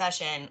spotting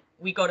session,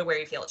 we go to where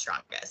you feel it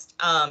strongest.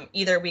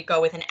 Either we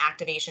go with an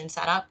activation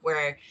setup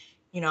where,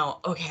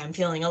 okay, I'm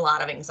feeling a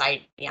lot of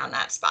anxiety on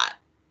that spot.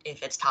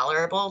 If it's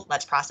tolerable,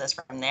 let's process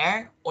from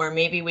there. Or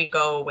maybe we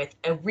go with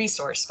a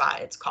resource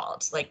spot, it's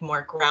called, like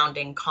more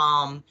grounding,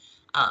 calm,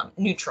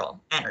 neutral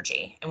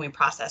energy, and we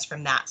process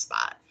from that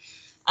spot.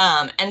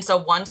 And so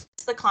once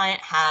the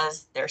client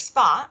has their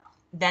spot,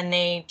 then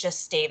they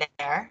just stay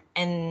there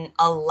and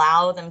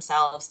allow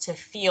themselves to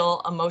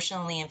feel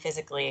emotionally and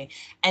physically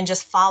and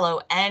just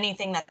follow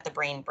anything that the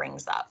brain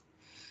brings up.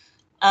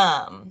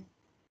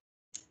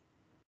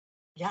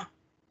 Yeah.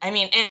 I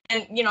mean,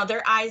 and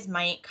their eyes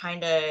might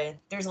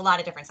there's a lot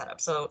of different setups.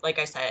 So like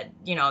I said,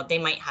 they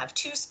might have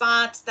 2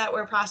 spots that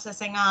we're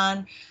processing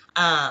on.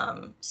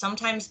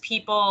 Sometimes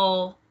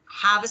people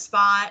have a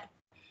spot,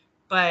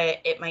 but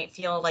it might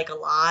feel like a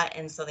lot.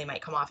 And so they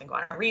might come off and go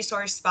on a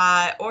resource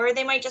spot, or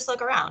they might just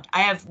look around. I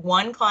have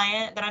one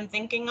client that I'm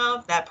thinking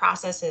of that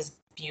processes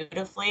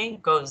beautifully,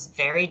 goes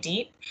very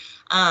deep.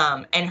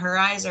 And her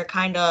eyes are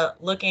kind of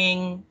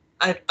looking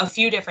a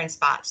few different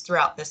spots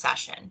throughout the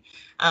session.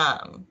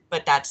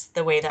 But that's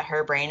the way that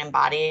her brain and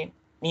body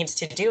needs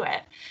to do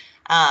it.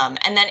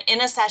 And then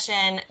in a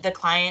session, the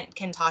client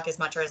can talk as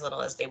much or as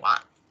little as they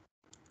want.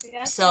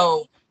 Yeah,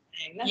 so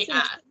that's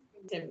yeah,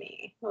 interesting to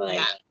me. Like,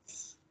 yeah.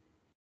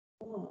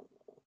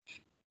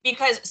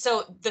 Because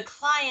so the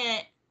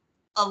client,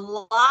 a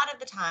lot of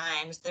the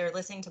times they're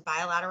listening to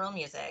bilateral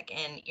music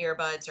in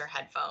earbuds or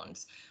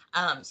headphones.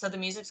 So the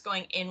music's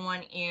going in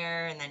one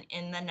ear and then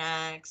in the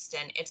next,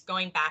 and it's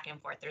going back and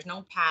forth. There's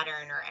no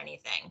pattern or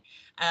anything.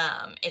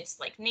 It's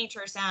like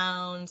nature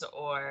sounds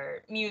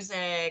or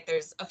music.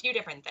 There's a few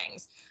different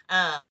things.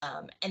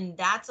 And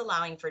that's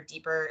allowing for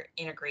deeper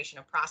integration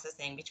of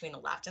processing between the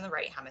left and the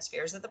right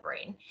hemispheres of the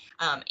brain.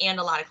 And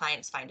a lot of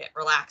clients find it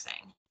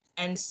relaxing.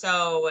 And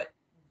so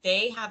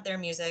they have their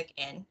music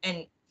in,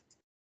 and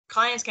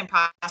clients can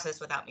process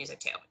without music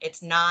too.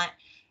 It's not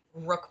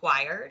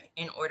required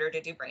in order to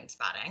do brain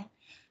spotting.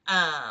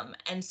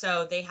 And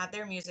so they have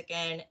their music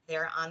in,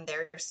 they're on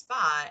their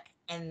spot,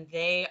 and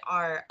they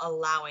are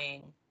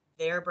allowing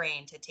their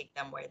brain to take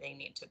them where they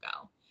need to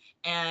go.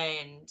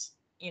 And,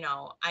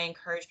 I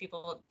encourage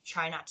people,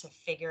 try not to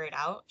figure it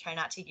out, try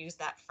not to use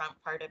that front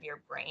part of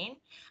your brain.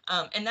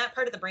 And that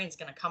part of the brain is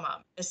going to come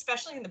up,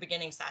 especially in the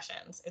beginning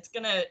sessions. It's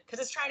going to, because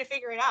it's trying to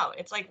figure it out.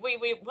 It's like, wait,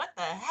 what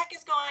the heck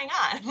is going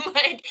on?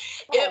 Like,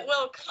 it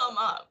will come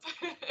up.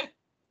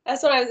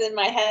 That's what I was in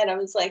my head. I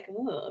was like,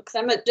 because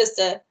I'm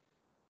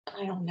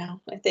I don't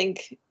know. I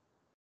think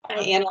I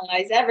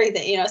analyze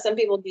everything. Some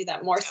people do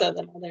that more so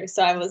than others.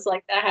 So I was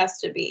like, that has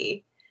to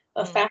be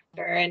a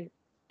factor. And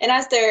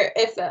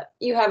if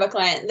you have a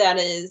client that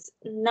is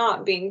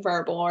not being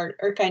verbal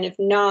or kind of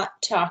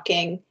not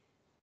talking,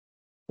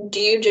 do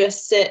you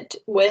just sit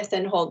with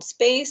and hold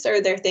space? Or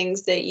are there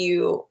things that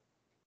you,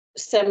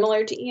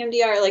 similar to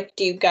EMDR, like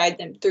do you guide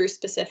them through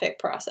specific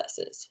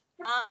processes?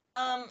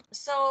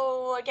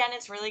 So again,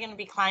 it's really going to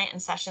be client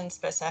and session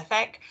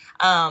specific.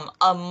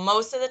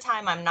 Most of the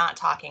time I'm not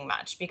talking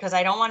much because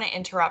I don't want to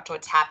interrupt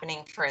what's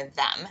happening for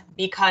them,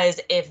 because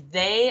if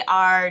they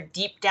are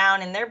deep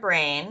down in their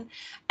brain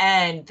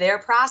and they're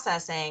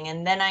processing,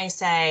 and then I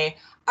say,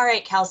 all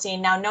right, Kelsey,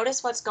 now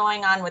notice what's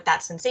going on with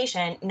that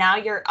sensation. Now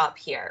you're up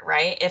here,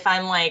 right? If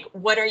I'm like,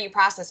 what are you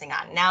processing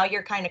on? Now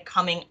you're kind of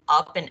coming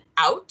up and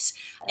out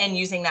and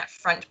using that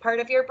front part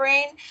of your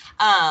brain,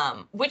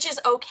 which is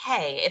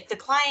okay. If the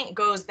client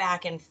goes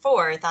back and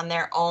forth on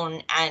their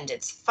own end,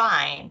 it's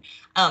fine.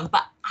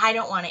 But I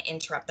don't want to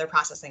interrupt their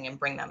processing and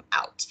bring them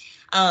out.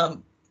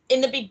 In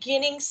the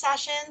beginning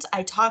sessions,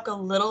 I talk a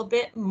little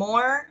bit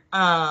more.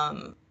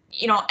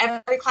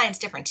 Every client's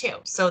different too.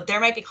 So there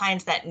might be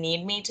clients that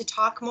need me to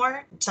talk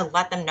more to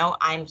let them know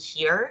I'm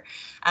here.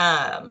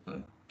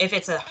 If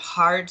it's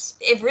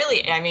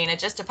it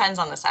just depends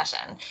on the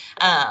session.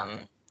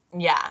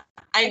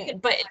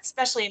 But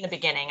especially in the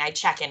beginning, I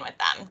check in with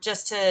them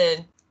just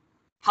to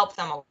help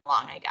them along,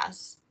 I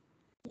guess.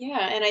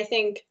 Yeah. And I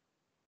think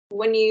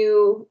when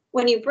you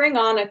bring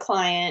on a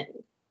client,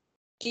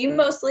 do you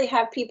mostly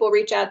have people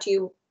reach out to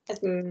you?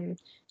 It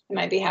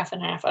might be half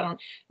and half. I don't.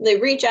 They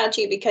reach out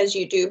to you because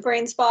you do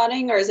brain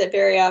spotting, or is it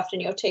very often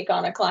you'll take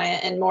on a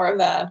client in more of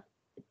a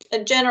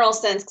general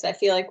sense? Because I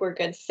feel like we're a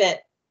good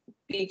fit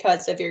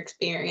because of your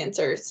experience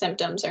or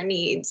symptoms or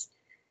needs,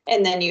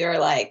 and then you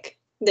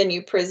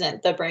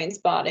present the brain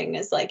spotting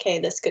as like, hey,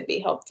 this could be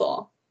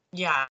helpful.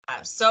 Yeah.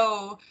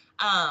 So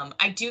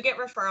I do get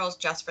referrals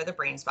just for the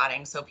brain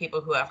spotting. So people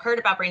who have heard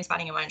about brain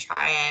spotting and want to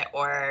try it,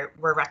 or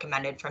were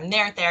recommended from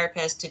their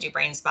therapist to do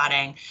brain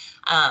spotting.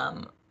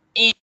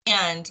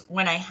 And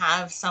when I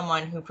have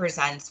someone who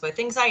presents with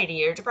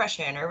anxiety or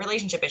depression or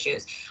relationship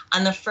issues,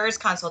 on the first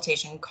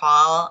consultation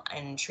call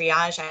and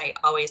triage, I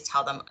always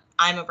tell them,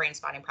 I'm a brain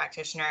spotting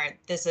practitioner.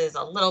 This is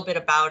a little bit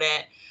about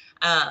it.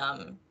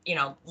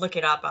 Look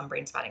it up on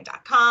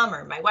brainspotting.com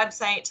or my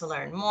website to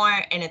learn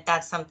more. And if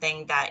that's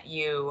something that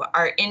you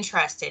are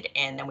interested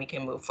in, then we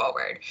can move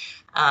forward.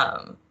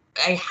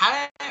 I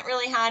haven't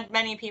really had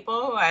many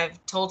people who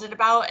I've told it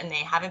about and they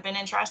haven't been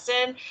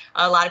interested.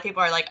 A lot of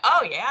people are like,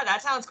 oh yeah,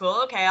 that sounds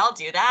cool. Okay, I'll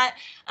do that.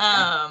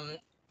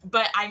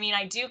 But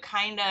I do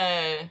kind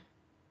of,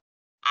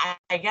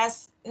 I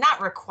guess,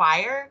 not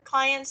require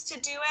clients to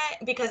do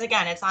it, because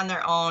again, it's on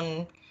their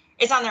own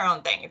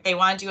thing. If they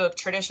want to do a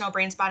traditional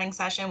brain spotting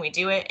session, we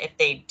do it. If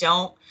they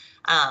don't,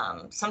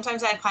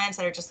 sometimes I have clients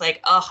that are just like,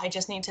 oh, I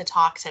just need to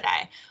talk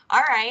today.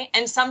 All right.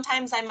 And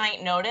sometimes I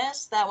might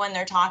notice that when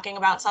they're talking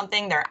about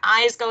something, their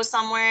eyes go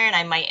somewhere, and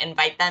I might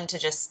invite them to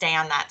just stay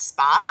on that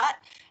spot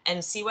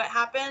and see what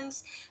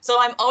happens. So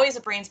I'm always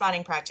a brain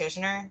spotting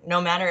practitioner,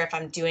 no matter if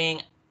I'm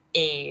doing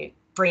a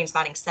brain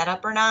spotting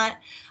setup or not.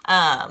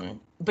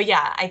 But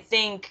yeah, I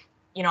think,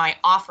 I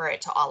offer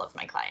it to all of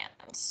my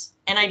clients,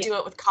 and I do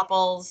it with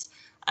couples.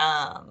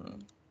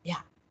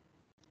 Yeah.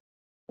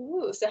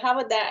 Ooh, so how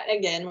would that,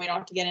 again, we don't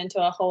have to get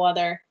into a whole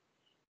other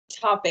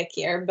topic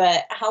here,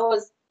 but how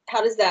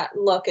does that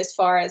look as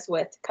far as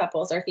with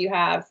couples, or if you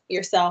have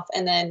yourself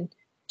and then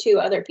two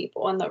other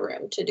people in the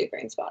room to do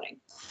brain spotting?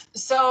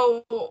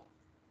 So,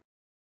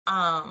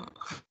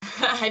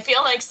 I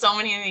feel like so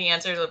many of the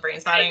answers with brain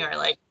spotting are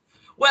like,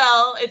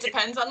 well, it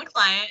depends on the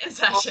client and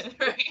session,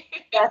 right?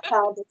 That's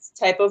how this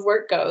type of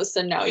work goes.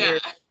 So no, you're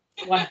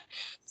one,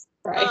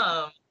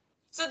 right?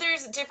 So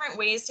there's different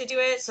ways to do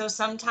it. So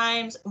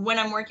sometimes when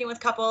I'm working with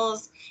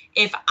couples,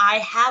 if I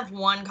have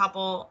one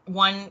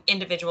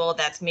individual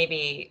that's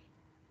maybe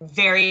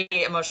very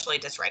emotionally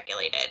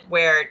dysregulated,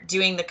 where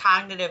doing the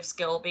cognitive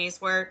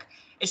skill-based work,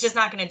 it's just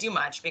not going to do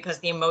much because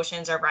the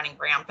emotions are running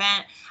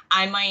rampant,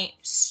 I might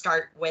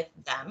start with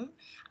them.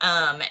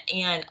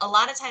 And a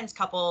lot of times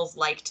couples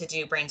like to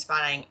do brain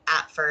spotting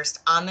at first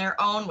on their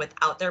own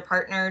without their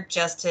partner,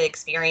 just to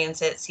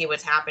experience it, see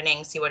what's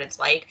happening, see what it's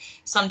like.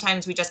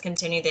 Sometimes we just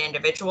continue the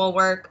individual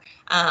work,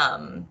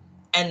 and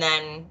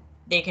then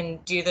they can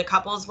do the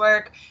couples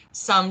work.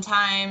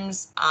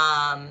 Sometimes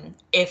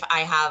if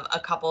I have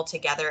a couple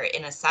together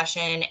in a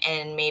session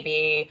and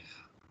maybe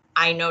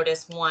I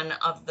notice one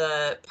of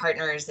the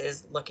partners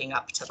is looking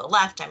up to the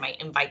left, I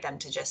might invite them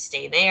to just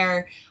stay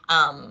there.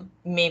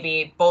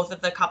 Maybe both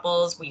of the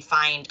couples, we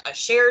find a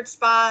shared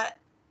spot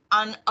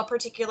on a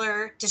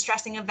particular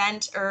distressing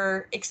event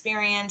or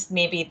experience.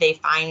 Maybe they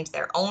find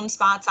their own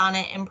spots on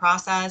it in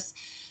process.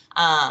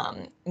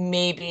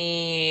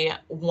 Maybe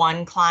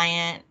one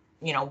client,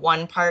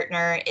 one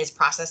partner is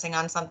processing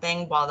on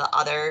something while the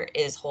other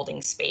is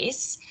holding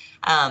space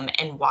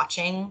and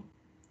watching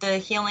the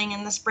healing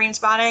and this brain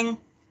spotting.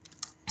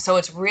 So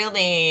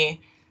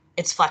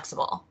it's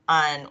flexible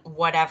on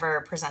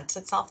whatever presents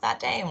itself that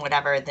day and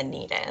whatever the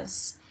need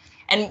is.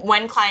 And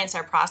when clients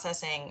are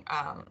processing,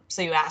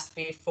 so you asked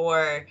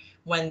before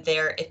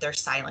if they're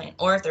silent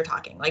or if they're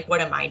talking, like,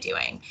 what am I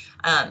doing?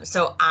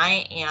 So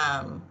I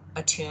am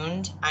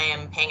attuned, I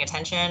am paying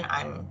attention,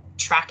 I'm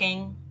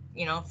tracking,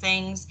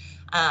 things,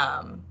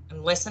 I'm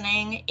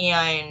listening.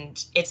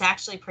 And it's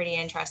actually pretty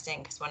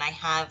interesting because when I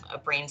have a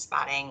brain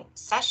spotting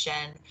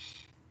session,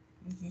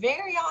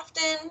 very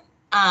often,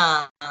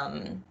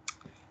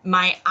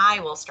 my eye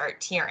will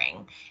start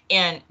tearing.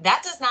 And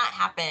that does not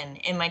happen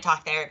in my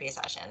talk therapy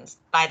sessions,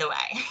 by the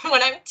way.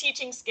 When I'm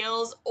teaching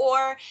skills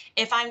or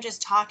if I'm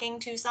just talking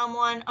to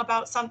someone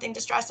about something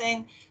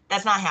distressing,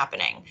 that's not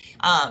happening.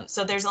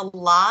 So there's a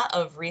lot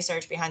of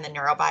research behind the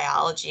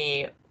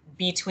neurobiology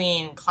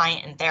between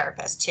client and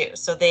therapist too.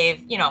 So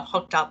they've,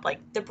 hooked up like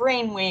the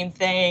brainwave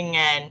thing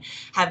and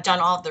have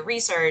done all of the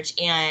research.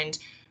 And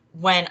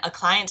when a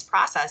client's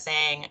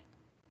processing,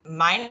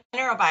 my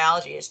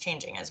neurobiology is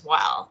changing as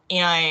well.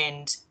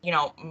 And,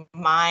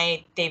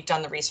 they've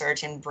done the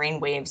research and brain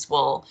waves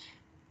will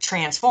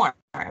transform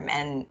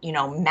and,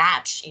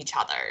 match each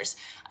other's.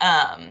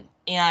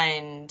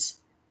 And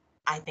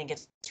I think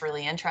it's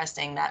really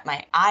interesting that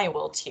my eye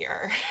will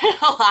tear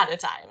a lot of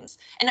times.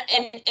 And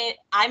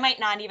I might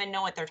not even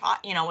know what they're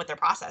what they're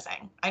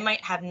processing. I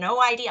might have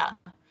no idea.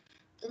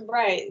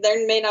 Right.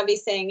 They may not be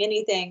saying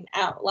anything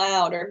out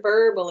loud or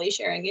verbally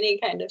sharing any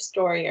kind of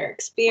story or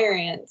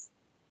experience.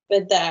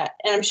 But and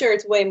I'm sure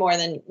it's way more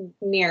than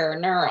mirror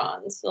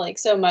neurons, like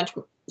so much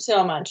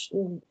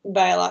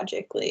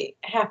biologically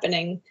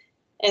happening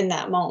in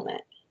that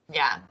moment.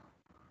 Yeah.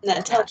 And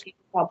that tells you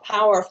how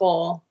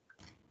powerful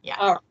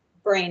our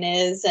brain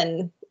is.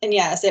 And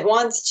yes, it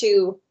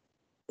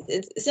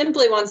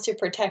simply wants to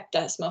protect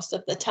us most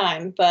of the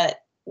time,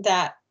 but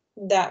that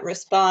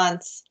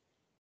response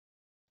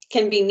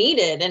can be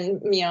needed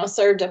and,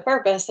 served a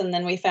purpose. And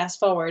then we fast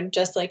forward,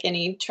 just like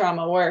any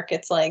trauma work.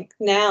 It's like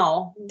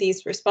now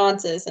these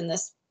responses and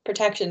this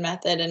protection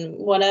method and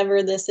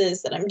whatever this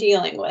is that I'm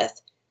dealing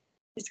with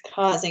is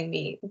causing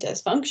me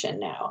dysfunction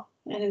now.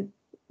 And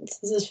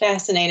this is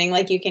fascinating.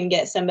 Like you can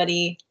get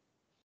somebody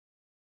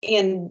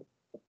and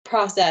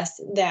process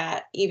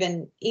that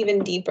even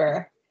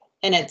deeper,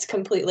 and it's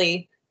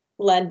completely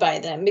led by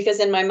them.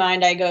 Because in my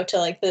mind, I go to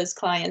like those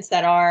clients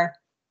that are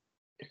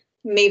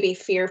maybe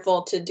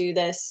fearful to do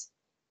this,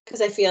 because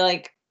I feel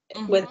like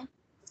with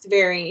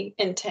very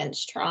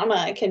intense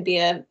trauma,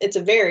 it's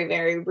a very,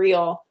 very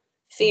real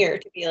fear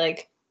to be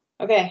like,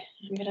 okay,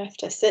 I'm gonna have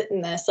to sit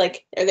in this.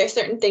 Like, are there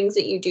certain things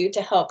that you do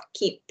to help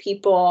keep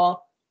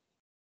people,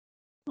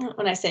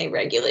 when I say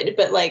regulated,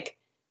 but like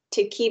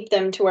to keep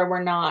them to where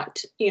we're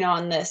not,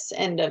 on this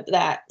end of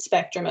that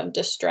spectrum of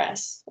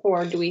distress?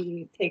 Or do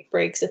we take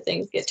breaks if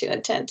things get too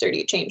intense, or do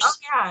you change? Oh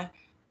yeah.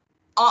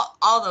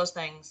 All those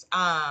things.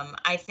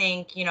 I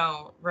think,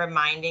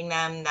 reminding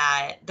them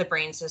that the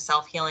brain's a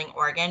self-healing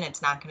organ.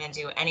 It's not going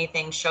to do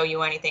anything, show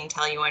you anything,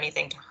 tell you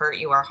anything to hurt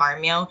you or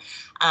harm you.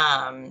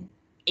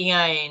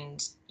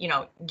 And,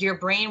 your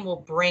brain will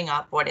bring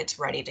up what it's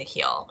ready to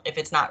heal. If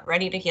it's not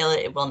ready to heal it,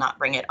 it will not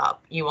bring it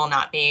up. It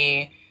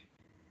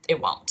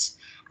won't.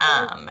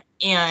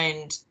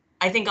 And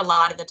I think a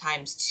lot of the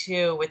times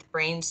too, with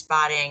brain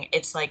spotting,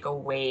 it's like a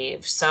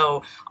wave.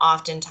 So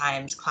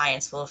oftentimes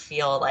clients will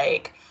feel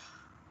like,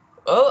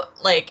 oh,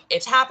 like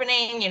it's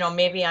happening,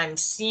 maybe I'm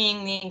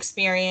seeing the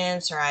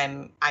experience or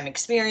I'm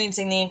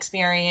experiencing the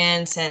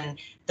experience, and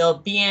they'll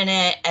be in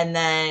it, and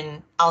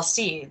then I'll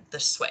see the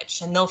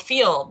switch and they'll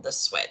feel the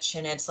switch,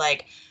 and it's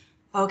like,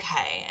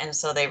 okay. And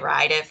so they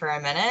ride it for a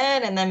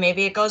minute and then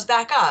maybe it goes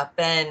back up,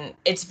 and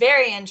it's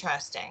very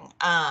interesting.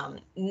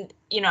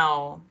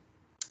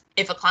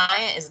 If a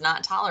client is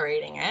not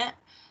tolerating it,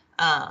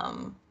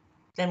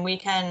 then we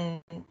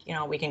can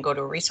go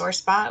to a resource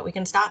spot. We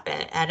can stop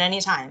it at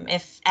any time.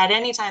 If at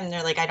any time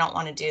they're like, I don't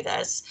want to do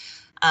this,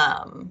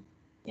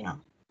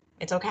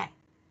 it's okay.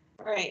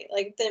 Right.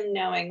 Like them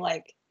knowing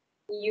like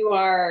you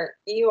are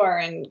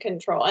in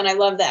control. And I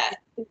love that.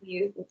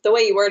 The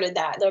way you worded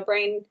that, the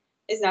brain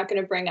is not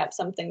going to bring up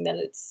something that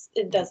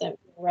it doesn't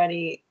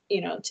ready,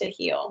 to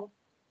heal.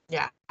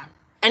 Yeah.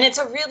 And it's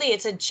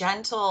a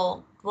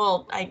gentle,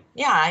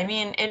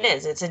 it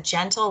is. It's a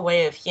gentle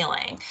way of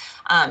healing.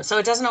 So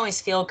it doesn't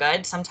always feel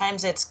good.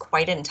 Sometimes it's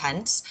quite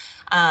intense.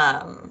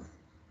 But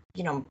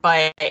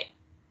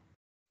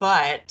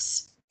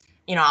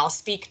I'll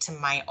speak to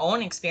my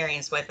own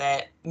experience with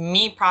it.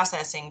 Me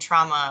processing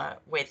trauma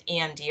with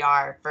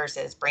EMDR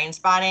versus brain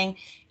spotting,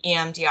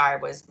 EMDR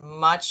was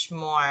much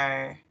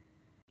more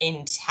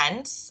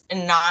intense,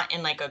 and not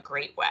in like a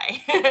great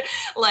way.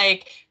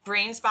 Like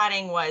brain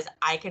spotting was,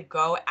 I could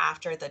go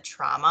after the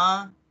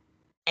trauma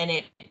and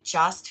it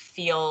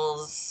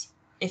feels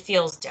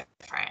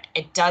different.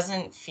 It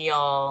doesn't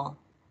feel,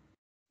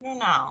 I don't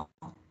know.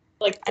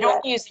 Like I don't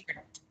want to use the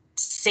word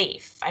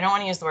safe. I don't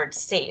want to use the word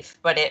safe,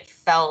 but it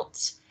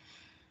felt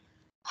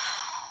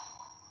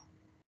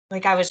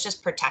like I was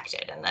just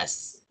protected in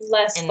this.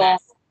 less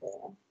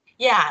vulnerable.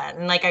 Yeah,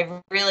 and like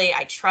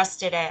I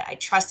trusted it. I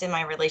trusted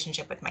my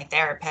relationship with my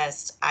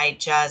therapist.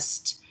 It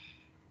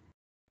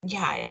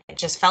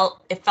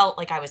felt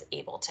like I was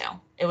able to.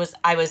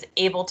 I was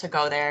able to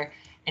go there,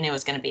 and it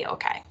was going to be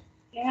okay.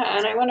 Yeah,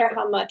 and I wonder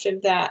how much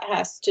of that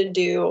has to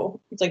do,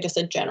 it's like just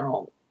a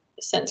general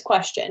sense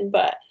question,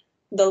 but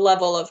the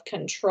level of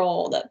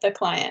control that the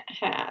client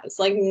has,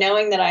 like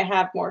knowing that I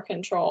have more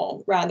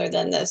control rather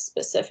than this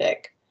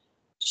specific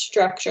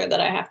structure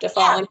that I have to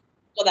follow. Yeah.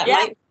 Well, that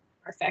might be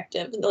more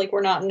effective. Like,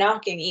 we're not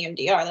knocking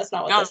EMDR. That's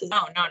not what this is.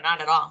 No,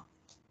 not at all.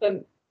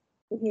 But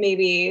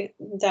maybe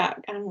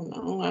that, I don't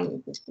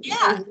know.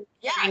 Yeah.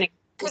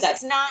 Because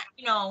it's not,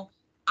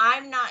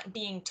 I'm not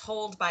being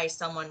told by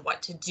someone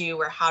what to do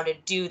or how to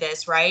do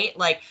this, right?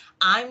 Like,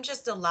 I'm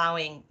just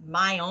allowing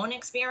my own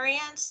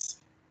experience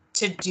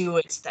to do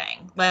its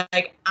thing.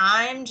 Like,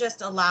 I'm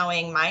just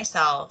allowing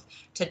myself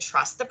to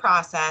trust the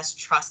process,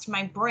 trust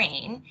my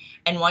brain.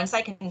 And once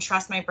I can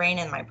trust my brain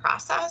and my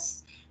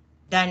process,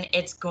 then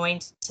it's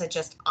going to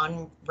just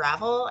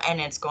unravel and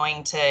it's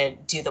going to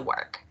do the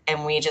work.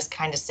 And we just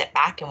kind of sit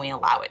back and we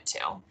allow it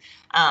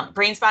to.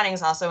 Brain spotting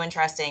is also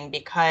interesting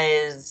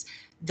because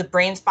the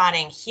brain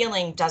spotting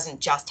healing doesn't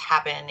just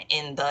happen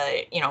in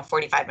the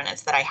 45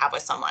 minutes that I have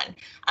with someone.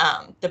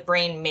 The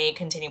brain may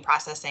continue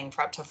processing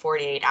for up to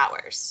 48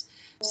 hours.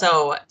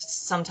 So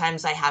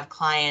sometimes I have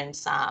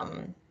clients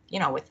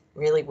with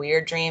really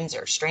weird dreams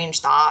or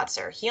strange thoughts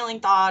or healing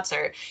thoughts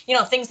or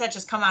things that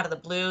just come out of the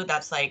blue.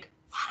 That's like,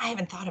 I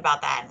haven't thought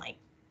about that in like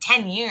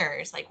 10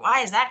 years. Like, why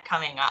is that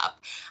coming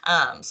up?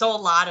 So a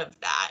lot of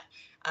that,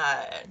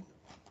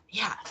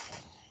 yeah.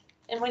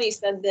 And when you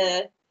said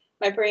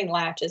my brain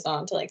latches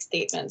on to like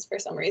statements for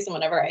some reason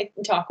whenever I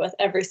talk with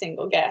every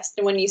single guest.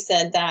 And when you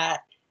said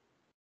that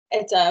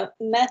it's a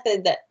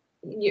method that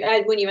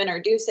when you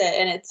introduce it,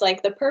 and it's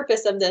like the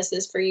purpose of this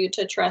is for you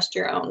to trust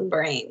your own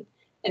brain.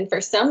 And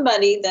for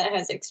somebody that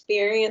has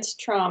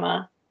experienced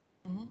trauma,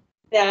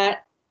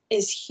 that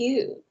is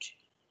huge.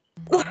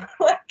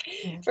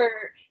 For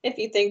if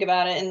you think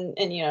about it,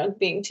 and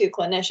being two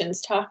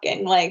clinicians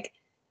talking, like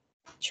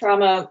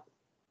trauma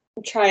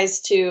tries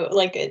to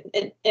like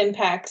it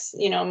impacts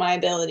my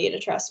ability to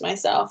trust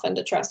myself and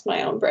to trust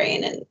my own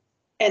brain,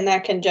 and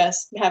that can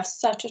just have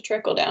such a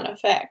trickle down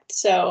effect.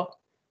 So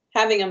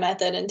having a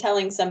method and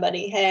telling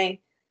somebody, hey,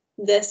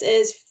 this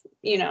is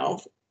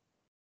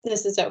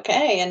this is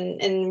okay,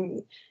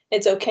 and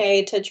it's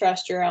okay to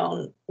trust your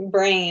own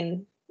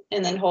brain,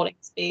 and then holding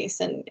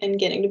space and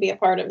getting to be a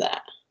part of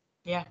that.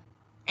 Yeah.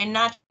 And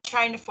not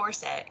trying to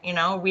force it.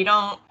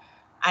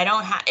 I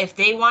don't have, if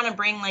they want to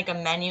bring like a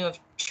menu of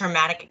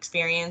traumatic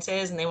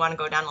experiences and they want to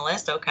go down the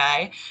list,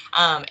 okay.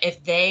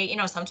 If they,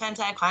 sometimes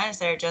I have clients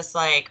that are just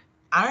like,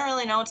 I don't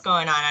really know what's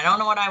going on. I don't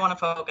know what I want to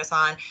focus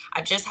on.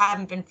 I just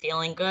haven't been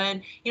feeling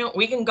good.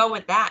 We can go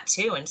with that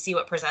too and see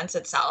what presents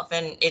itself.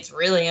 And it's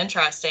really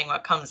interesting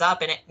what comes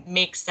up, and it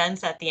makes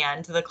sense at the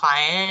end to the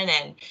client.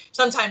 And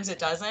sometimes it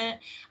doesn't.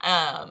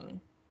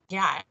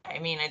 Yeah, I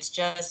mean, it's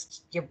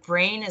just your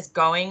brain is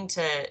going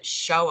to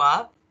show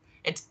up.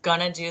 It's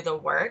going to do the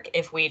work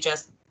if we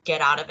just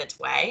get out of its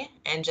way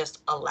and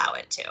just allow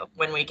it to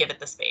when we give it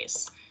the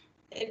space.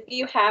 If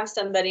you have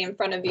somebody in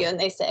front of you and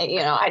they say,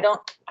 I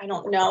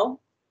don't know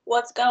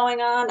what's going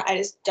on, I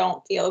just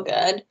don't feel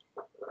good.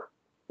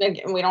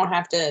 Again, we don't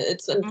have to,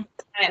 it's a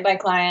client by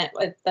client,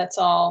 that's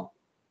all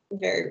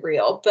very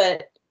real.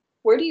 But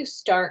where do you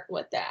start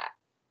with that?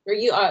 Or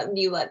you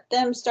let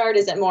them start?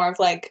 Is it more of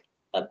like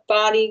a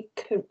body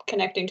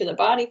connecting to the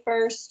body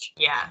first?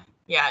 Yeah,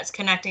 it's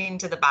connecting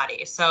to the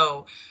body.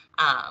 So,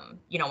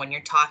 when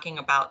you're talking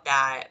about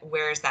that,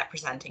 where is that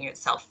presenting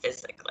itself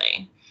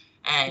physically?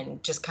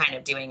 And just kind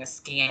of doing a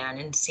scan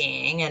and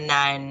seeing, and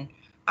then,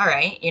 all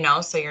right,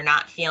 so you're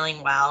not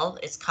feeling well.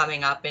 It's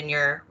coming up in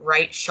your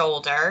right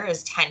shoulder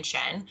is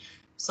tension.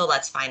 So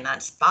let's find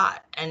that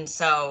spot. And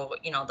so,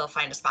 they'll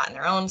find a spot in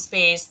their own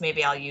space.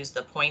 Maybe I'll use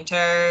the pointer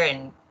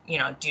and,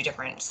 do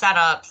different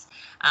setups,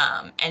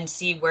 and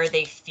see where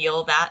they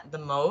feel that the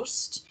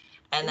most.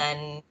 And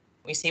then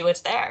we see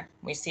what's there.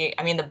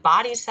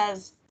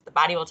 The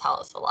body will tell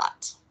us a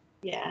lot.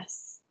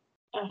 Yes.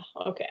 Oh,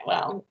 okay.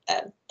 Well,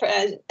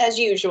 as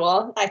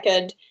usual, I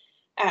could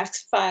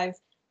ask 5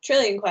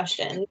 trillion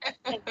questions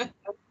and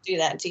do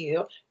that to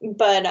you.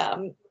 But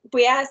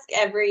we ask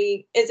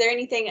is there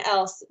anything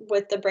else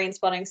with the brain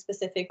spotting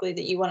specifically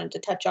that you wanted to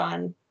touch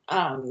on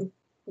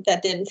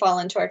that didn't fall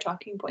into our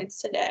talking points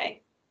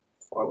today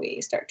before we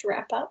start to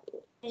wrap up?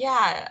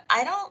 Yeah,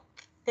 I don't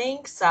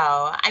think so.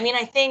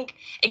 I think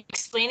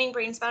explaining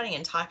brain spotting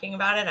and talking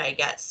about it, I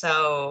get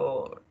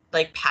so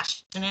like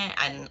passionate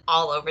and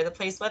all over the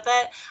place with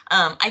it.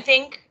 I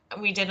think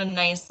we did a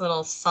nice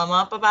little sum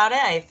up about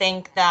it. I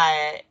think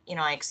that,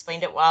 I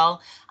explained it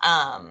well.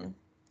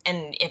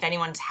 and if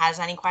anyone has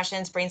any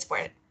questions,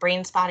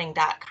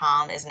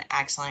 brainspotting.com is an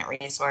excellent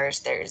resource.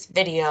 There's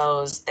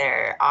videos,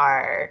 there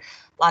are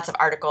lots of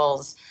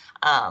articles,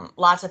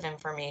 lots of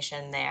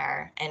information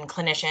there, and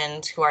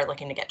clinicians who are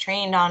looking to get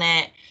trained on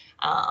it.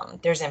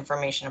 There's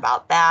information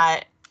about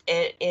that.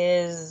 It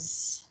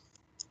is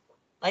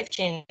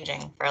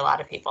life-changing for a lot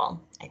of people,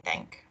 I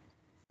think.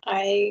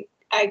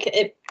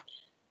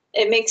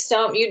 It makes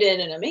you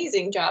did an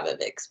amazing job of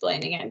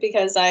explaining it,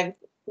 because I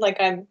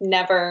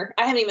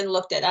haven't even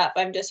looked it up.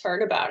 I've just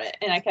heard about it,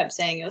 and I kept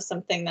saying it was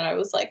something that I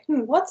was like,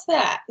 what's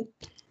that?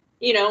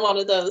 One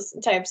of those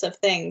types of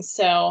things.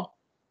 So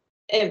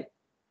it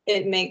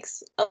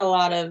makes a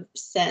lot of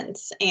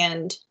sense,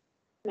 and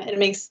it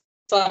makes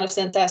a lot of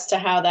sense as to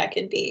how that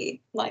could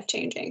be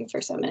life-changing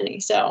for so many.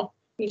 So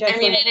I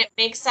mean, and it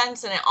makes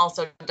sense, and it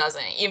also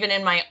doesn't. Even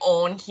in my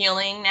own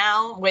healing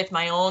now with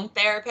my own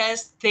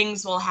therapist,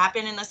 things will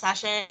happen in the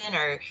session,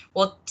 or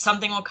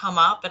something will come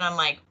up, and I'm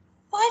like,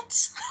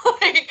 what?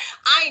 Like,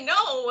 I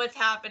know what's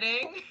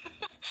happening.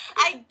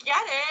 I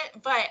get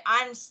it, but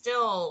I'm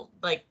still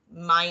like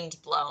mind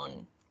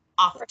blown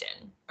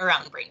often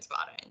around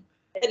Brainspotting.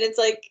 And it's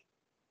like,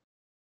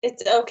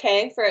 it's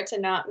okay for it to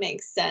not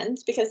make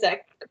sense, because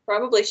that could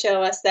probably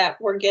show us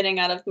that we're getting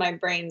out of my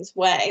brain's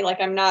way.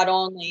 Like, I'm not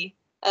only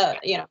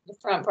the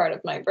front part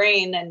of my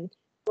brain and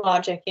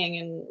logicking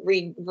and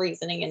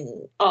reasoning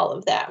and all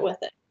of that with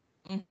it.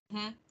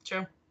 Mm-hmm.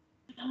 True.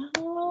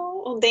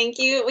 Oh, well, thank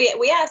you.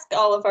 We ask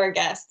all of our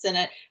guests, and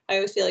I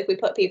always feel like we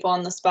put people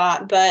on the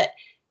spot, but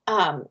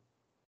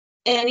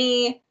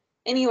any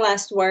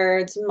last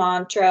words,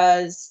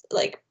 mantras,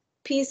 like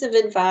piece of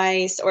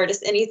advice, or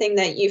just anything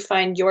that you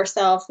find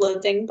yourself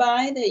living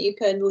by that you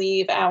could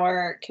leave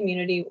our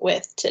community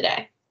with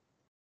today?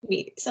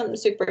 Be something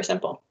super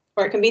simple,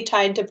 or it can be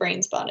tied to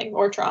brain spotting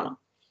or trauma.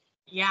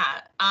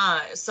 Yeah.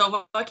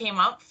 So what came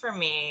up for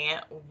me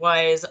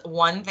was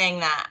one thing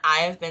that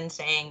I've been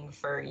saying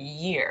for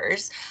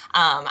years.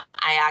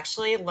 I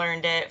actually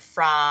learned it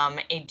from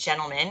a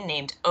gentleman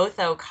named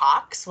Otho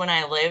Cox when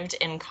I lived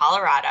in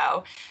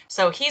Colorado.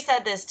 So he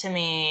said this to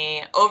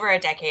me over a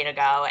decade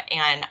ago,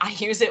 and I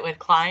use it with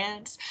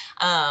clients.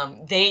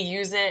 They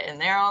use it in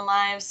their own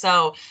lives.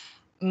 So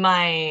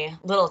my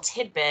little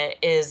tidbit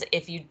is,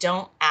 if you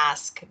don't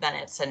ask, then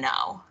it's a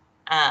no.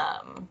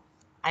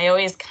 I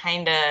always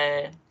kind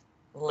of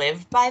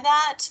live by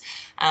that.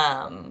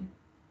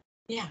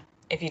 Yeah,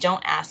 if you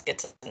don't ask,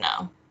 it's a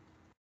no.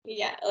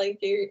 Yeah, like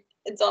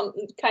it's all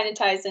kind of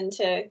ties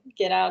into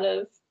get out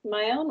of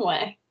my own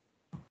way.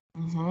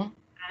 Mm-hmm.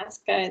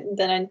 Ask,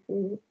 then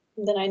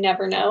I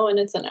never know, and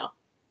it's a no.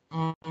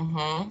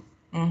 Mm-hmm.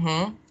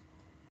 Mm-hmm.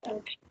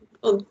 Okay.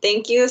 Well,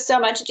 thank you so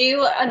much. Do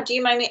you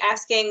mind me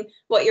asking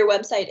what your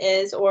website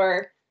is,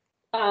 or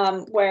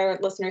where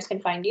listeners can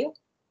find you?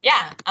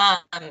 Yeah.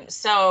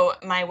 So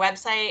my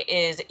website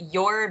is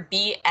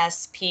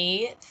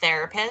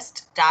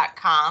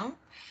yourbsptherapist.com.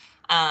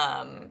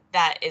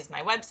 That is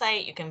my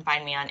website. You can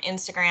find me on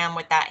Instagram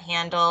with that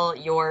handle,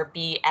 Your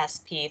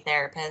BSP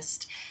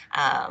Therapist,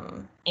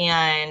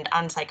 and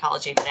on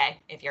Psychology Today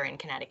if you're in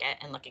Connecticut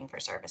and looking for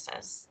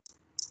services.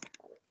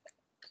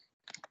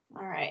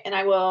 All right, and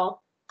I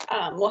will.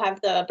 We'll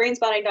have the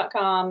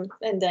brainspotting.com,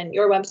 and then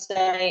your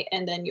website,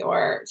 and then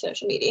your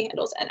social media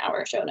handles and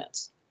our show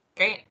notes.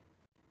 Great.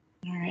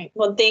 All right.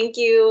 Well, thank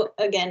you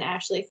again,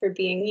 Ashley, for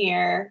being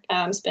here,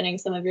 spending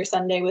some of your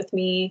Sunday with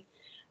me.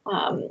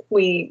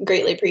 We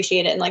greatly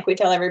appreciate it. And like we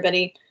tell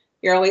everybody,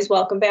 you're always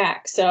welcome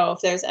back. So if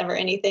there's ever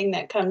anything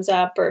that comes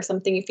up or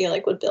something you feel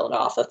like would build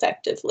off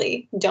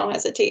effectively, don't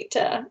hesitate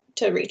to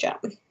reach out.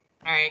 All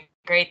right.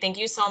 Great. Thank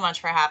you so much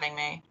for having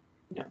me.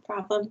 No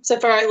problem. So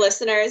for our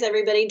listeners,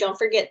 everybody, don't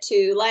forget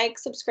to like,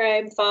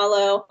 subscribe,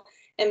 follow,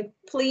 and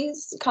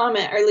please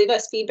comment or leave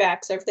us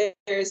feedback. So if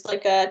there's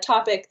like a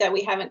topic that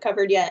we haven't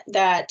covered yet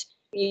that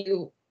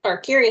you are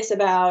curious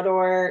about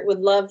or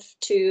would love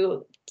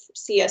to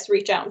see us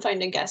reach out and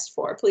find a guest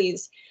for,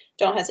 please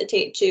don't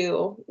hesitate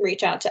to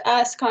reach out to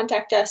us,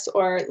 contact us,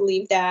 or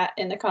leave that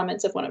in the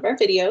comments of one of our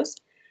videos.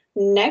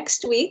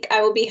 Next week, I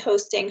will be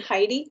hosting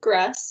Heidi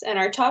Gruss, and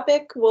our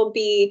topic will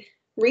be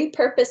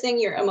repurposing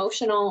your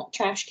emotional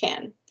trash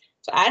can.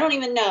 So I don't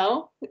even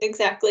know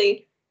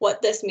exactly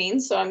what this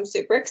means, so I'm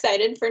super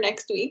excited for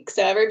next week.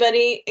 So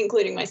everybody,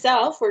 including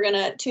myself, we're going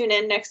to tune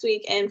in next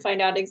week and find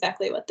out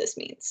exactly what this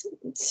means.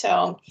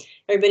 So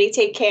everybody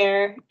take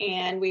care,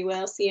 and we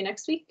will see you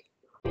next week.